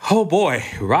 oh boy,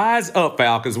 rise up,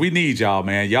 Falcons. We need y'all,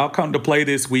 man. Y'all come to play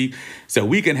this week so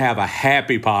we can have a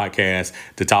happy podcast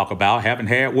to talk about. Haven't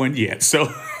had one yet.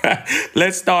 So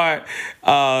let's start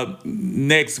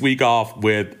next week off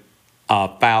with a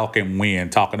Falcon win,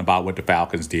 talking about what the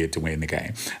Falcons did to win the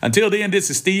game. Until then, this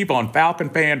is Steve on Falcon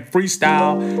Fan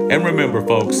Freestyle. And remember,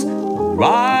 folks,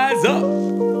 rise up.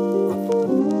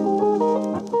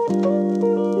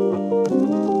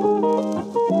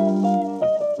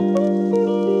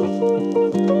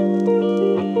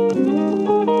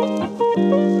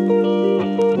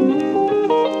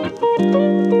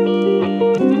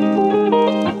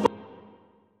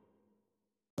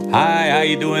 Hi, how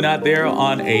you doing out there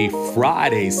on a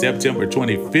Friday, September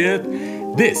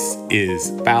 25th? This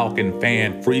is Falcon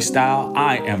Fan Freestyle.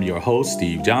 I am your host,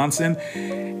 Steve Johnson,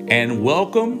 and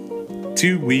welcome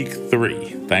to week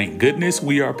 3. Thank goodness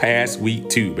we are past week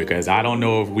 2 because I don't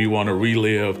know if we want to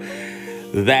relive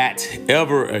that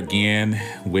ever again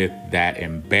with that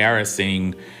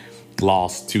embarrassing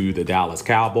loss to the Dallas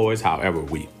Cowboys. However,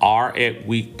 we are at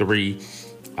week 3.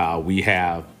 We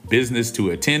have business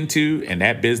to attend to, and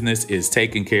that business is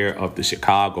taking care of the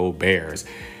Chicago Bears.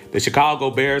 The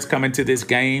Chicago Bears come into this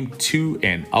game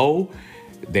 2-0.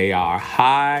 They are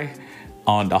high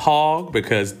on the hog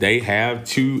because they have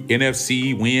 2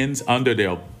 NFC wins under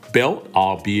their belt,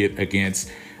 albeit against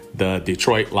the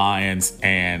Detroit Lions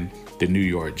and the New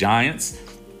York Giants.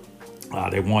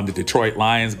 They won the Detroit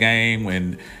Lions game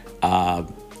when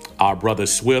our brother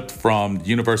Swift from the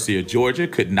University of Georgia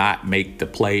could not make the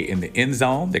play in the end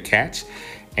zone, the catch.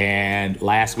 And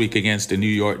last week against the New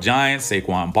York Giants,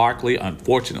 Saquon Barkley,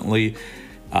 unfortunately,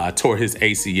 tore his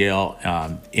ACL,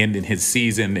 ending his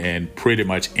season and pretty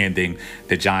much ending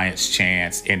the Giants'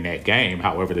 chance in that game.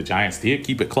 However, the Giants did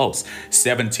keep it close.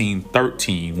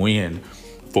 17-13 win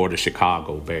for the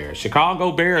Chicago Bears.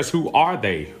 Chicago Bears, who are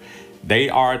they? They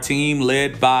are a team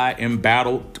led by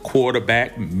embattled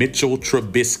quarterback Mitchell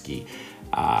Trubisky.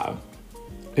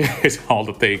 It's all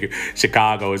the thing.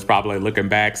 Chicago is probably looking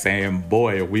back saying,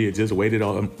 boy, if we had just waited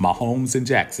on Mahomes and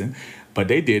Jackson. But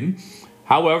they didn't.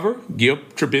 However, give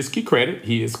Trubisky credit.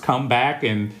 He has come back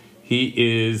and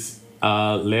he is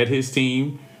led his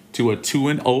team to a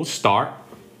 2-0 start.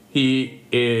 He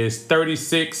is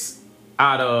 36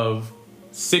 out of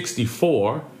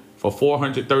 64 for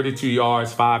 432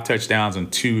 yards, 5 touchdowns,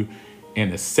 and 2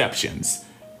 interceptions.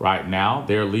 Right now,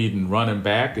 their leading running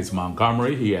back is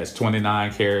Montgomery. He has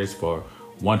 29 carries for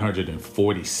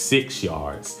 146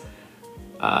 yards.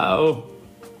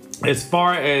 As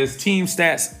far as team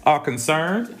stats are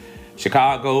concerned,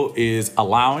 Chicago is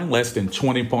allowing less than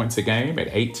 20 points a game at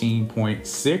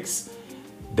 18.6.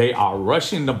 They are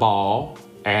rushing the ball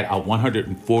at a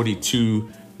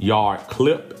 142-yard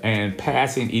clip and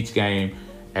passing each game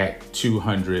at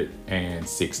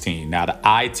 216. Now, the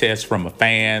eye test from a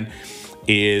fan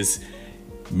is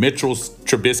Mitchell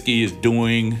Trubisky is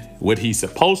doing what he's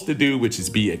supposed to do, which is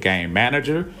be a game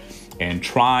manager and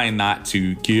trying not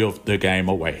to give the game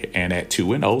away. And at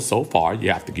 2-0 so far,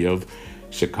 you have to give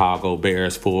Chicago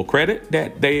Bears full credit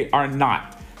that they are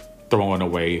not throwing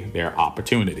away their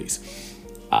opportunities.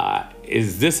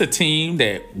 Is this a team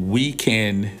that we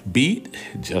can beat,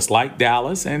 just like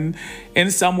Dallas? And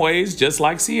in some ways, just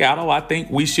like Seattle, I think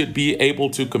we should be able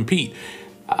to compete.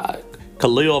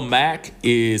 Khalil Mack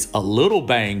is a little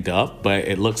banged up, but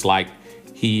it looks like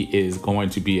he is going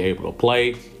to be able to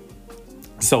play.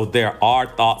 So there are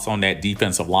thoughts on that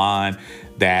defensive line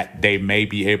that they may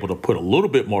be able to put a little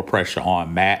bit more pressure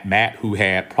on Matt. Matt, who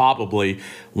had probably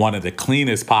one of the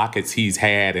cleanest pockets he's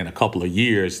had in a couple of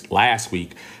years last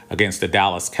week against the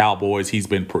Dallas Cowboys. He's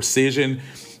been precision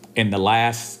in the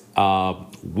last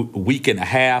week and a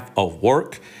half of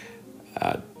work,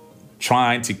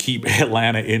 trying to keep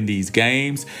Atlanta in these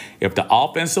games. If the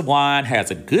offensive line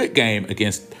has a good game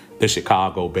against the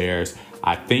Chicago Bears,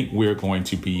 I think we're going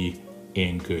to be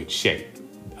in good shape.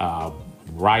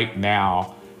 Right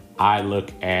now, I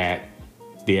look at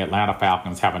the Atlanta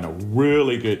Falcons having a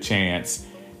really good chance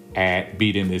at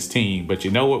beating this team. But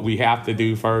you know what we have to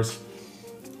do first?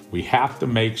 We have to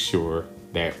make sure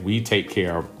that we take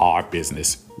care of our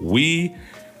business. We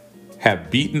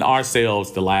have beaten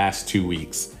ourselves the last 2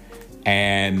 weeks.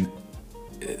 And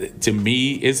to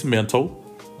me, it's mental.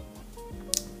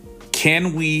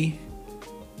 Can we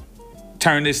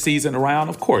turn this season around?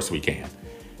 Of course we can.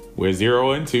 We're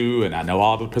 0-2, and I know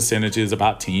all the percentages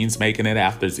about teams making it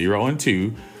after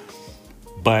 0-2.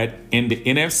 But in the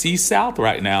NFC South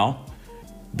right now,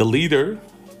 the leader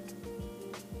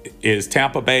is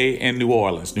Tampa Bay and New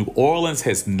Orleans. New Orleans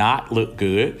has not looked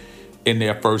good in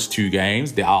their first 2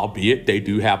 games, albeit they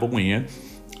do have a win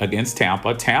against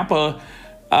Tampa. Tampa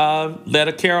let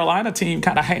a Carolina team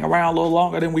kind of hang around a little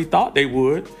longer than we thought they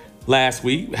would last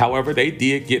week. However, they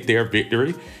did get their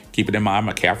victory. Keeping in mind,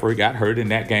 McCaffrey got hurt in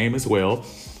that game as well.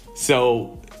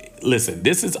 So, listen,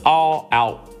 this is all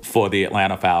out for the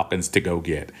Atlanta Falcons to go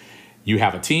get. You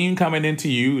have a team coming into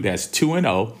you that's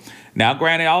 2-0. Now,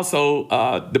 granted,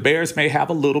 also, the Bears may have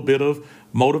a little bit of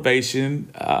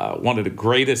motivation. One of the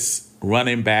greatest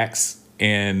running backs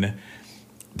in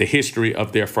the history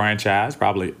of their franchise,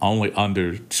 probably only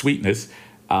under Sweetness,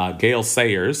 Gale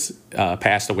Sayers,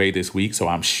 passed away this week. So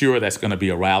I'm sure that's going to be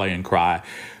a rallying cry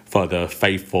for the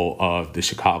faithful of the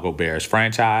Chicago Bears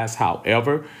franchise.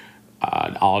 However,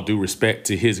 all due respect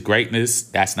to his greatness,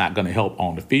 that's not going to help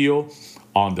on the field.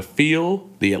 On the field,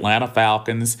 the Atlanta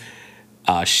Falcons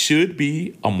should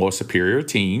be a more superior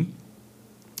team.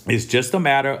 It's just a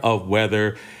matter of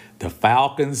whether the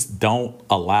Falcons don't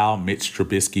allow Mitch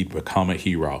Trubisky to become a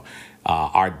hero.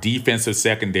 Our defensive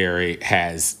secondary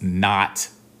has not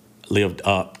lived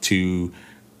up to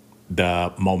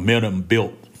the momentum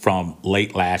built from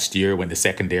late last year when the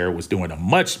secondary was doing a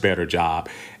much better job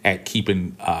at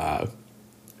keeping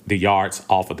the yards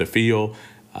off of the field.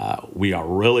 We are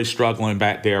really struggling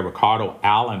back there. Ricardo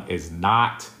Allen is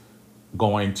not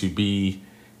going to be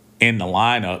in the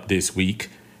lineup this week.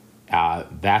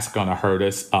 That's going to hurt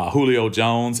us. Julio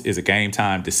Jones is a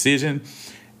game-time decision,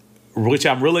 which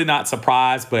I'm really not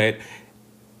surprised, but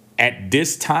at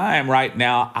this time right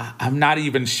now, I'm not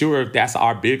even sure if that's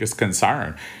our biggest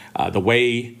concern. The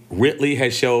way Ridley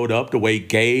has showed up, the way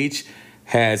Gage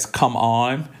has come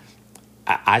on,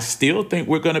 I still think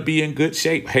we're going to be in good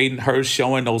shape. Hayden Hurst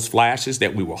showing those flashes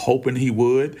that we were hoping he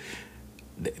would.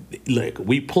 Look,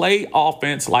 we play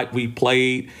offense like we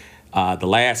played the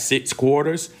last 6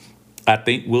 quarters. I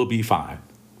think we'll be fine.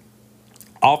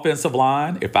 Offensive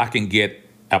line, if I can get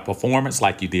a performance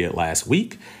like you did last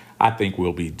week, I think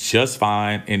we'll be just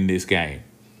fine in this game.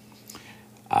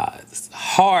 It's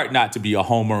hard not to be a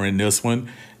homer in this one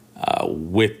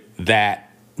with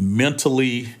that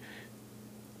mentally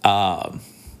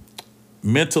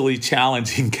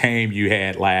challenging game you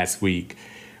had last week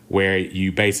where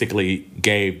you basically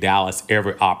gave Dallas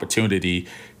every opportunity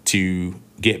to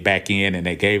get back in and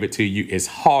they gave it to you. It's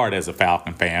hard as a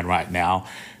Falcon fan right now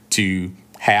to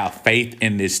have faith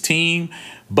in this team,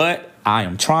 but I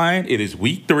am trying. It is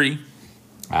week 3.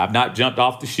 I have not jumped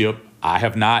off the ship. I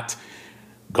have not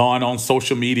gone on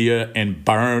social media and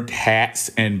burned hats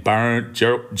and burned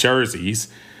jerseys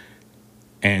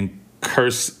and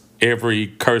curse every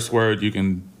curse word you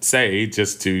can say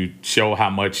just to show how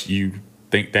much you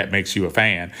think that makes you a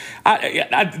fan.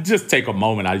 I just take a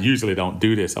moment. I usually don't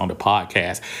do this on the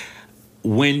podcast.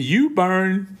 When you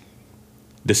burn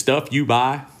the stuff you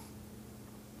buy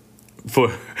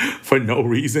for no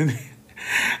reason,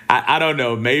 I don't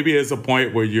know. Maybe it's a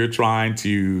point where you're trying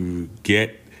to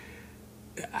get,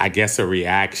 I guess, a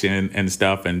reaction and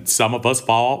stuff, and some of us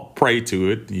fall prey to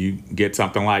it. You get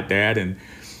something like that, and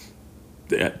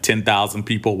 10,000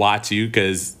 people watch you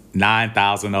because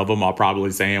 9,000 of them are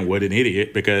probably saying, what an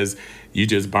idiot, because you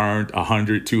just burned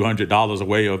 $100, $200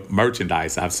 away of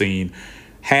merchandise. I've seen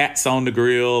hats on the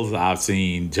grills. I've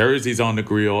seen jerseys on the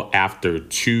grill after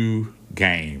 2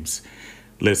 games.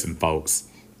 Listen, folks,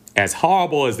 as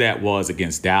horrible as that was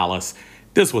against Dallas,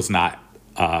 this was not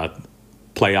a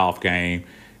playoff game.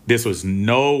 This was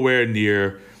nowhere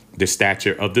near the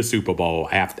stature of the Super Bowl.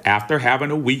 After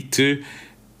having a week to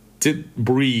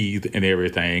breathe and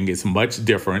everything, it's much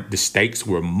different. The stakes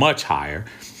were much higher.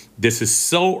 This is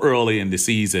so early in the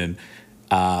season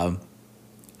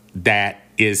that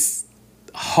it's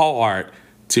hard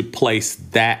to place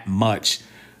that much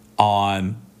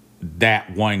on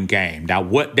that one game. Now,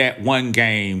 what that one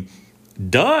game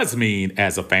does mean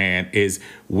as a fan is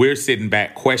we're sitting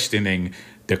back questioning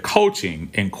the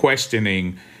coaching and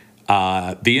questioning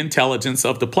the intelligence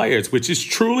of the players, which is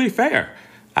truly fair.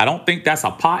 I don't think that's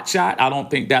a pot shot. I don't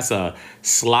think that's a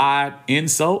slide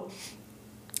insult.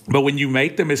 But when you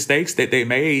make the mistakes that they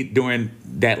made during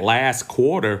that last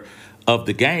quarter of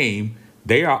the game,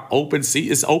 they are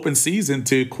it's open season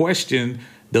to question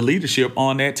the leadership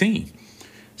on that team.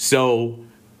 So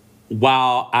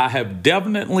while I have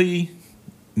definitely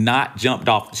not jumped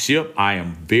off the ship, I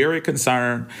am very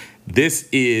concerned. This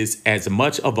is as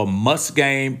much of a must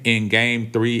game in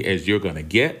game 3 as you're going to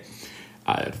get.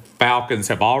 Falcons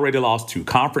have already lost 2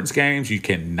 conference games. You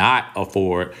cannot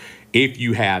afford, if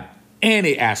you have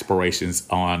any aspirations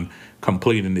on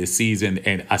completing this season,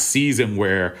 and a season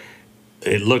where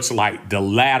it looks like the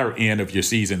latter end of your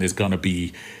season is going to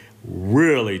be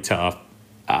really tough.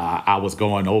 I was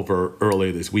going over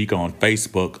earlier this week on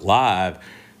Facebook Live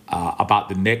about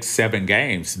the next 7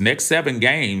 games. Next 7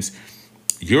 games,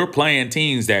 you're playing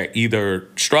teams that are either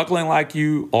struggling like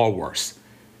you or worse,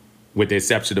 with the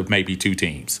exception of maybe 2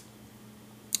 teams.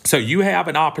 So you have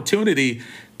an opportunity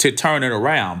to turn it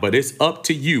around, but it's up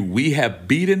to you. We have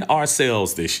beaten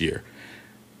ourselves this year.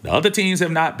 The other teams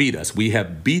have not beat us. We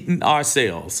have beaten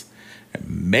ourselves,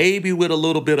 maybe with a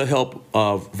little bit of help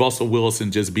of Russell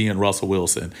Wilson just being Russell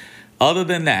Wilson. Other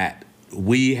than that,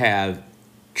 we have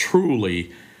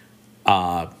truly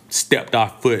stepped our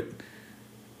foot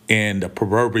in the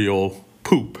proverbial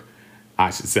poop,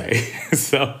 I should say.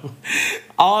 So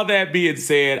all that being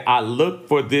said, I look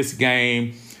for this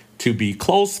game to be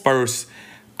close first.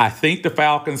 I think the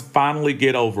Falcons finally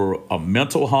get over a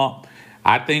mental hump.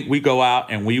 I think we go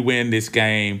out and we win this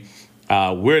game.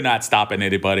 We're not stopping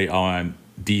anybody on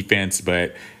defense,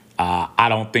 but I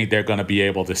don't think they're going to be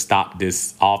able to stop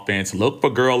this offense. Look for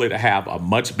Gurley to have a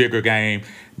much bigger game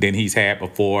than he's had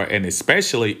before, and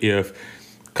especially if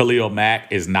Khalil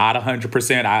Mack is not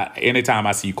 100%. Anytime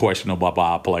I see questionable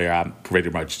by a player, I'm pretty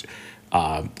much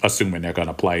assuming they're going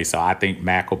to play. So I think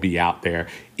Mack will be out there.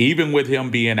 Even with him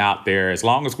being out there, as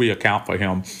long as we account for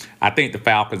him, I think the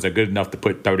Falcons are good enough to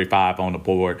put 35 on the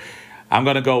board. I'm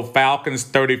going to go Falcons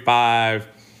 35,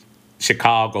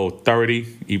 Chicago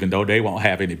 30, even though they won't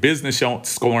have any business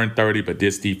scoring 30. But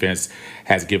this defense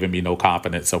has given me no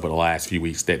confidence over the last few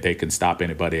weeks that they can stop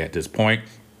anybody at this point.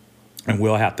 And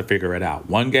we'll have to figure it out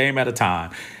one game at a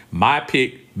time. My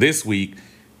pick this week,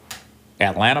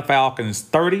 Atlanta Falcons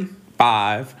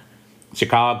 35,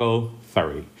 Chicago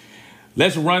 30.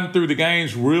 Let's run through the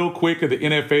games real quick of the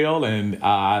NFL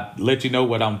and let you know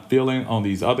what I'm feeling on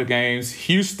these other games.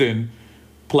 Houston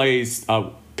plays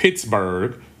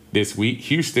Pittsburgh this week.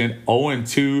 Houston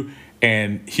 0-2,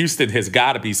 and Houston has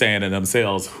got to be saying to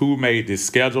themselves, who made this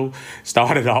schedule?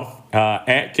 Started off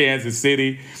at Kansas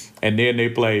City, and then they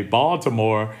play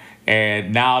Baltimore,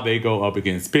 and now they go up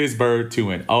against Pittsburgh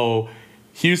 2-0.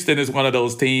 Houston is one of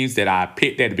those teams that I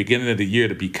picked at the beginning of the year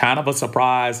to be kind of a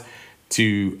surprise,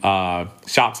 to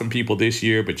shock some people this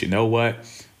year. But you know what?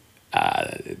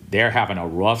 They're having a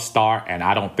rough start, and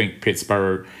I don't think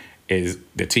Pittsburgh is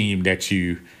the team that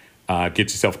you get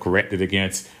yourself corrected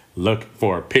against. Look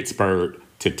for Pittsburgh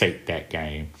to take that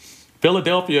game.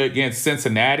 Philadelphia against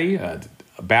Cincinnati, a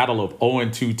battle of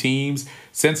 0-2 teams.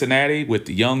 Cincinnati with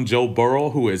the young Joe Burrow,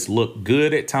 who has looked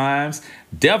good at times,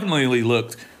 definitely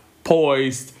looked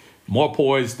poised, more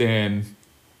poised than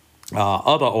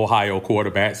other Ohio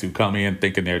quarterbacks who come in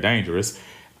thinking they're dangerous.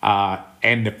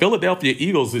 And the Philadelphia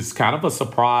Eagles is kind of a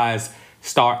surprise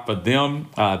start for them.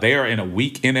 They are in a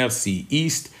weak NFC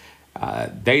East.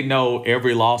 They know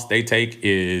every loss they take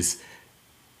is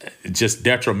just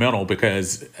detrimental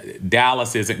because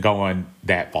Dallas isn't going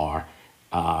that far.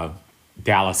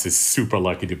 Dallas is super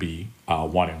lucky to be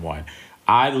 1-1.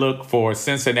 I look for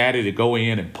Cincinnati to go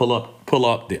in and pull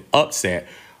up the upset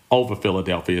over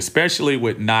Philadelphia, especially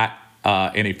with not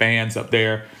any fans up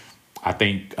there. I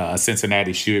think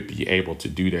Cincinnati should be able to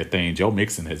do their thing. Joe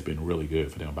Mixon has been really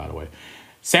good for them, by the way.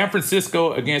 San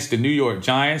Francisco against the New York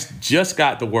Giants. Just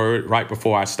got the word right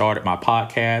before I started my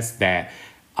podcast that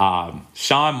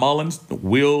Sean Mullins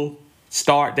will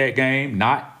start that game,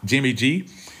 not Jimmy G.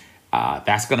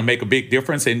 That's going to make a big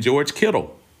difference, and George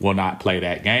Kittle will not play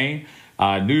that game.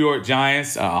 New York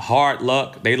Giants, hard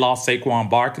luck. They lost Saquon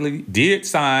Barkley. Did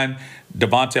sign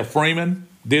Devonta Freeman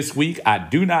this week. I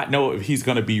do not know if he's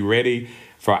going to be ready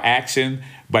for action,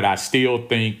 but I still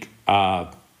think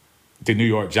the New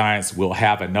York Giants will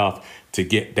have enough to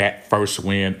get that first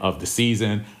win of the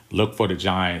season. Look for the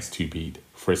Giants to beat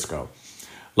Frisco.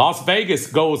 Las Vegas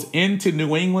goes into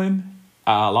New England.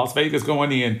 Las Vegas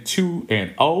going in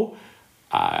 2-0.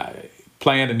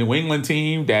 Playing a New England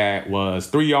team that was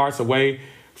 3 yards away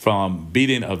from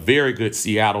beating a very good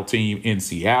Seattle team in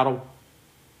Seattle.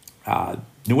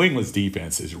 New England's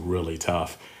defense is really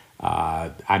tough.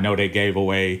 I know they gave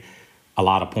away a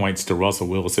lot of points to Russell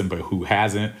Wilson, but who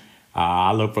hasn't?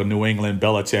 I look for New England.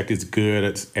 Belichick is good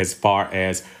as far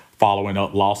as following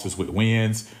up losses with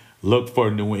wins. Look for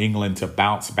New England to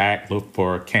bounce back. Look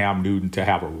for Cam Newton to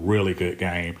have a really good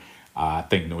game. I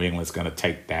think New England's going to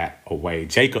take that away.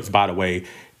 Jacobs, by the way,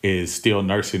 is still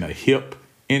nursing a hip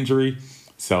injury,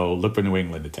 so look for New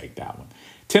England to take that one.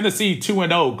 Tennessee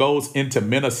 2-0 goes into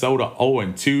Minnesota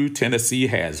 0-2. Tennessee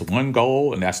has one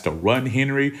goal, and that's to run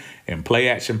Henry and play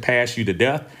action pass you to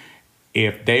death.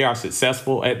 If they are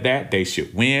successful at that, they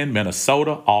should win.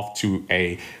 Minnesota off to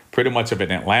a pretty much of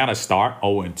an Atlanta start,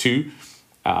 0-2.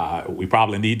 We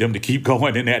probably need them to keep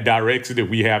going in that direction if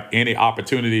we have any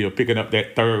opportunity of picking up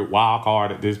that third wild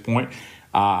card at this point.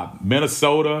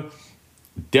 Minnesota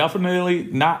Definitely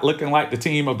not looking like the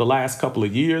team of the last couple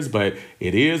of years, but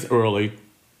it is early.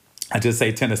 I just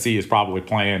say Tennessee is probably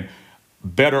playing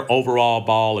better overall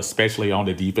ball, especially on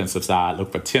the defensive side.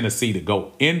 Look for Tennessee to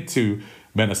go into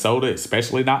Minnesota,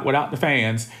 especially not without the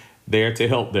fans there to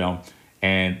help them,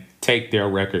 and take their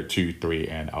record to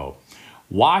 3-0.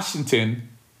 Washington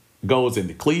goes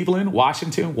into Cleveland.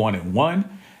 Washington 1-1.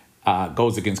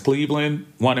 Goes against Cleveland,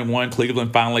 1-1.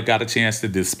 Cleveland finally got a chance to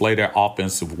display their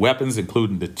offensive weapons,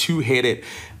 including the two-headed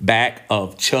back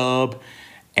of Chubb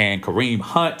and Kareem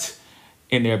Hunt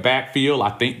in their backfield.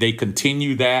 I think they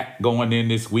continue that going in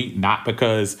this week, not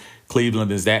because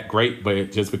Cleveland is that great,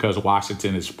 but just because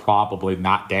Washington is probably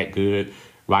not that good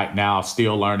right now,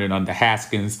 still learning under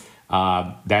Haskins.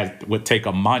 That would take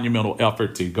a monumental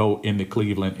effort to go into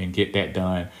Cleveland and get that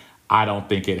done. I don't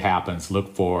think it happens.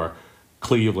 Look for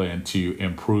Cleveland to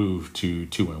improve to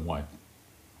 2-1.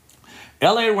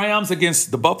 LA Rams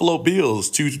against the Buffalo Bills,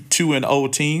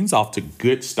 2-0 teams off to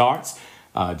good starts.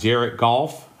 Jared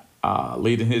Goff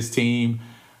leading his team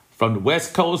from the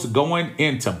West Coast going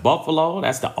into Buffalo.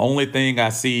 That's the only thing I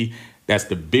see that's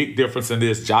the big difference in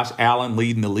this. Josh Allen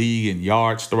leading the league in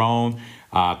yards thrown,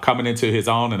 coming into his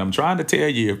own. And I'm trying to tell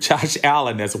you, if Josh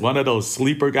Allen, that's one of those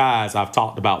sleeper guys I've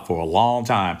talked about for a long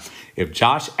time. If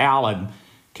Josh Allen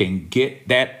can get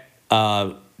that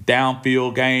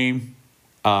downfield game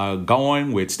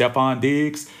going with Stephon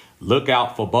Diggs, look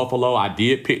out for Buffalo. I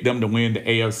did pick them to win the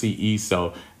AFC East,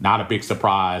 so not a big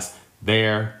surprise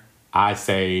there. I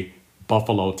say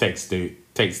Buffalo takes the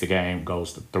game,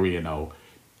 goes to 3-0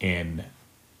 in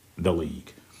the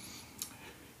league.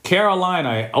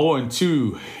 Carolina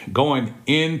 0-2 going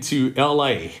into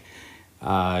LA.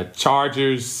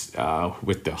 Chargers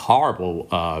with the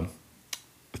horrible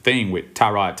thing with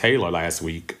Tyrod Taylor last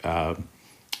week.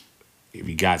 If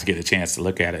you guys get a chance to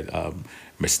look at it,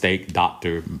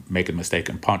 doctor making a mistake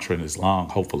and puncturing his lung.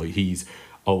 Hopefully he's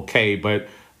okay. But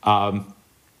the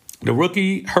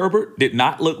rookie Herbert did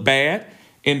not look bad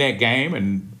in that game,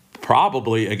 and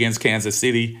probably against Kansas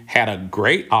City had a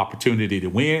great opportunity to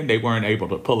win. They weren't able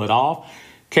to pull it off.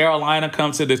 Carolina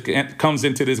comes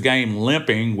into this game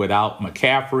limping without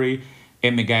McCaffrey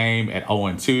in the game at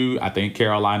 0-2. I think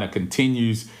Carolina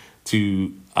continues to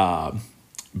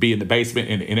be in the basement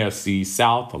in the NFC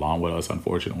South, along with us,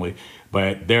 unfortunately.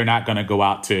 But they're not going to go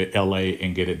out to L.A.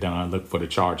 and get it done. Look for the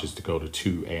Chargers to go to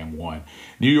 2-1.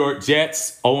 New York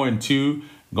Jets 0-2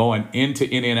 going into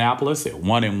Indianapolis at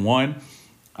 1-1.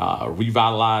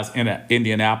 Revitalized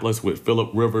Indianapolis with Phillip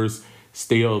Rivers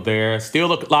still there.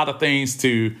 Still a lot of things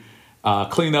to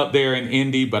clean up there in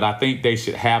Indy, but I think they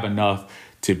should have enough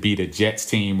to beat a Jets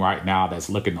team right now that's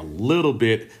looking a little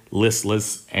bit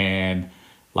listless and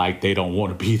like they don't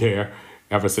want to be there.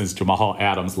 Ever since Jamal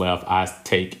Adams left, I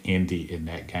take Indy in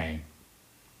that game.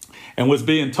 And what's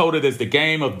being touted as the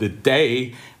game of the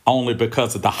day, only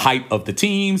because of the hype of the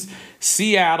teams,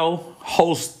 Seattle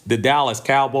hosts the Dallas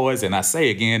Cowboys. And I say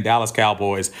again, Dallas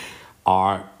Cowboys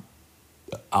are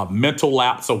a mental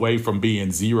lapse away from being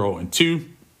 0-2.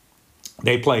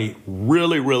 They played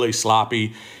really, really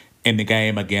sloppy in the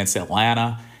game against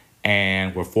Atlanta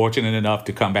and were fortunate enough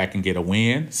to come back and get a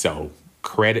win. So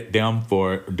credit them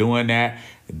for doing that.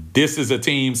 This is a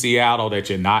team, Seattle, that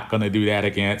you're not going to do that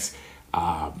against.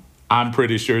 I'm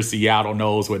pretty sure Seattle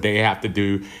knows what they have to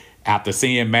do. After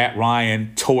seeing Matt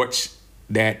Ryan torch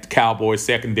that Cowboys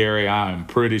secondary, I'm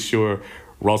pretty sure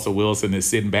Russell Wilson is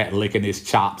sitting back licking his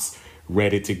chops,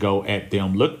 ready to go at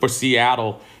them. Look for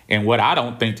Seattle in what I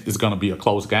don't think is going to be a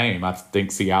close game. I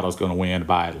think Seattle's going to win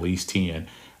by at least 10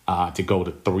 to go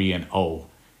to 3-0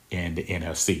 in the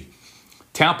NFC.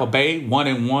 Tampa Bay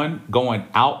 1-1 going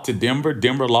out to Denver.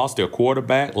 Denver lost their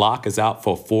quarterback. Locke is out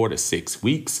for 4 to 6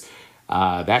 weeks.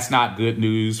 That's not good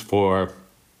news for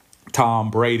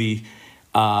Tom Brady.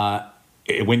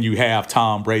 When you have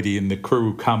Tom Brady and the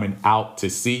crew coming out to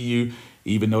see you,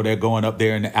 even though they're going up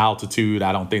there in the altitude,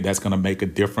 I don't think that's going to make a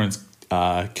difference.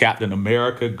 Captain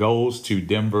America goes to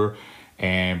Denver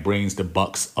and brings the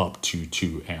Bucs up to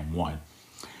 2-1.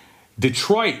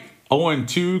 Detroit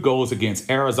 0-2 goes against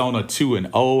Arizona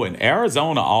 2-0, and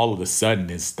Arizona all of a sudden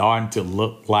is starting to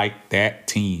look like that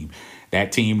team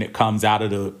that comes out of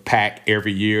the pack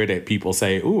every year that people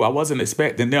say, ooh, I wasn't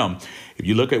expecting them. If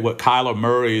you look at what Kyler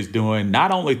Murray is doing,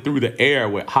 not only through the air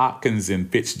with Hopkins and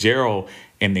Fitzgerald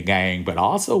in the game, but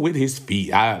also with his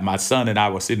feet. My son and I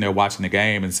were sitting there watching the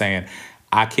game and saying,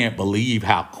 I can't believe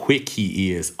how quick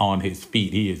he is on his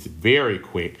feet. He is very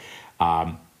quick.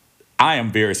 I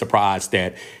am very surprised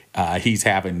that he's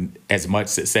having as much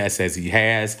success as he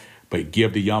has, but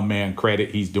give the young man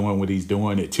credit. He's doing what he's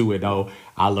doing at 2-0.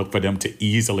 I look for them to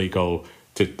easily go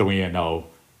to 3-0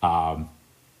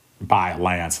 by a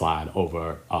landslide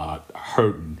over a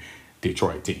hurting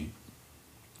Detroit team.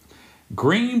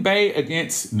 Green Bay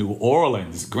against New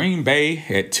Orleans. Green Bay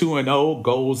at 2-0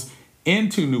 goes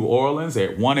into New Orleans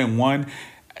at 1-1.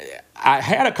 I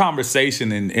had a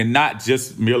conversation, and not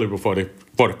just merely for the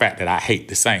fact that I hate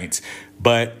the Saints,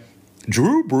 but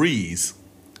Drew Brees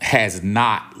has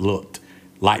not looked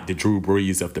like the Drew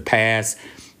Brees of the past.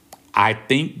 I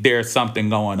think there's something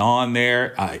going on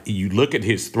there. You look at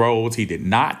his throws, he did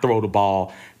not throw the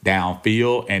ball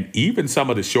downfield, and even some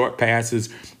of the short passes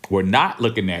were not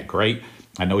looking that great.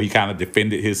 I know he kind of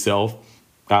defended himself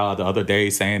the other day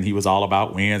saying he was all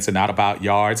about wins and not about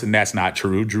yards, and that's not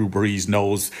true. Drew Brees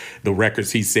knows the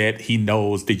records he set. He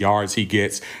knows the yards he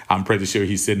gets. I'm pretty sure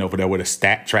he's sitting over there with a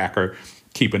stat tracker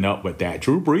keeping up with that.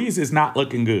 Drew Brees is not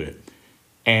looking good.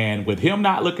 And with him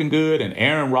not looking good and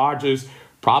Aaron Rodgers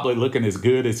probably looking as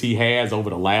good as he has over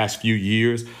the last few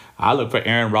years, I look for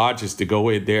Aaron Rodgers to go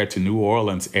in there to New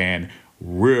Orleans and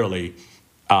really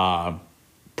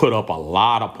put up a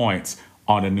lot of points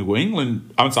on a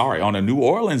New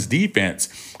Orleans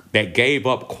defense that gave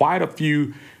up quite a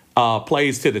few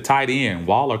plays to the tight end.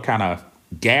 Waller kind of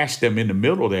gashed them in the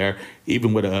middle there,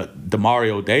 even with a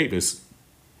Demario Davis,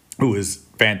 who is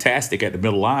fantastic at the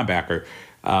middle linebacker.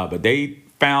 But they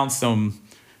found some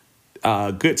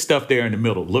good stuff there in the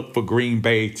middle. Look for Green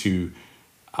Bay to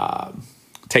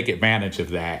take advantage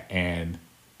of that and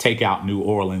take out New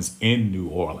Orleans in New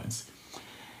Orleans.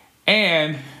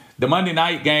 And the Monday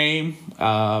night game,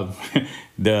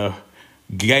 the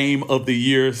game of the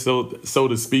year, so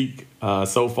to speak,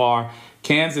 so far.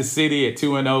 Kansas City at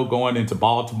 2-0 going into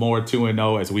Baltimore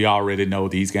 2-0. As we already know,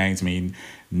 these games mean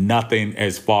nothing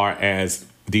as far as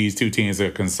these two teams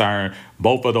are concerned.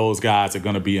 Both of those guys are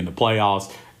going to be in the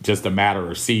playoffs. Just a matter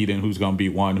of seeding who's going to be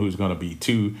one, who's going to be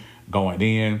two going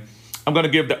in. I'm going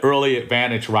to give the early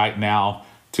advantage right now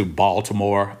to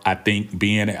Baltimore. I think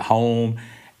being at home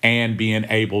and being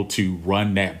able to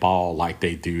run that ball like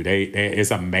they do. It's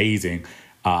amazing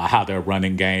how their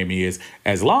running game is.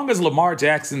 As long as Lamar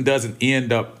Jackson doesn't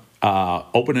end up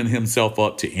opening himself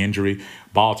up to injury,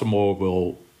 Baltimore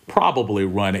will probably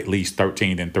run at least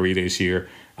 13-3 this year.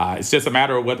 It's just a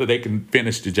matter of whether they can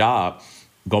finish the job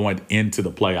going into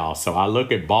the playoffs. So I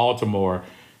look at Baltimore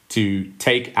to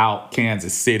take out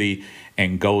Kansas City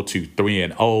and go to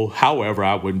 3-0. However,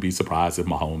 I wouldn't be surprised if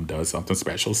Mahomes does something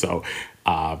special. So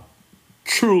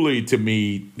truly, to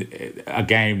me, a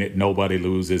game that nobody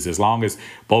loses. As long as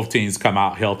both teams come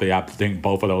out healthy, I think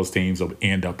both of those teams will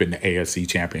end up in the AFC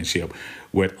Championship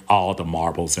with all the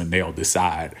marbles, and they'll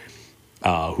decide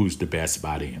who's the best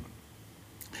by then.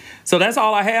 So that's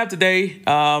all I have today.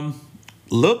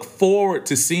 Look forward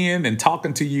to seeing and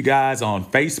talking to you guys on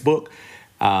Facebook.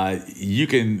 You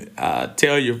can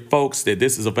tell your folks that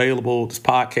this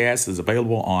podcast is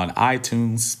available on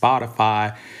iTunes,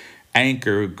 Spotify,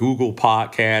 Anchor, Google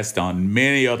Podcast, on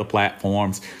many other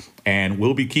platforms. And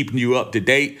we'll be keeping you up to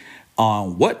date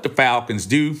on what the Falcons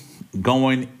do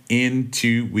going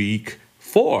into week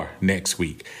 4 next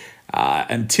week.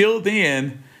 Until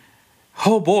then,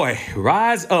 oh boy,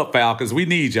 rise up, Falcons. We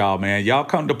need y'all, man. Y'all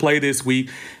come to play this week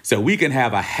so we can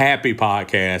have a happy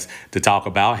podcast to talk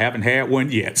about. Haven't had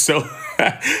one yet. So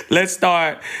let's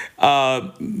start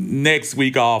next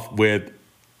week off with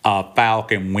a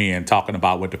Falcon win, talking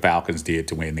about what the Falcons did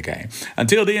to win the game.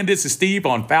 Until then, this is Steve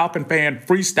on Falcon Fan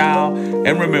Freestyle.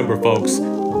 And remember, folks,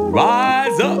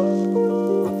 rise up.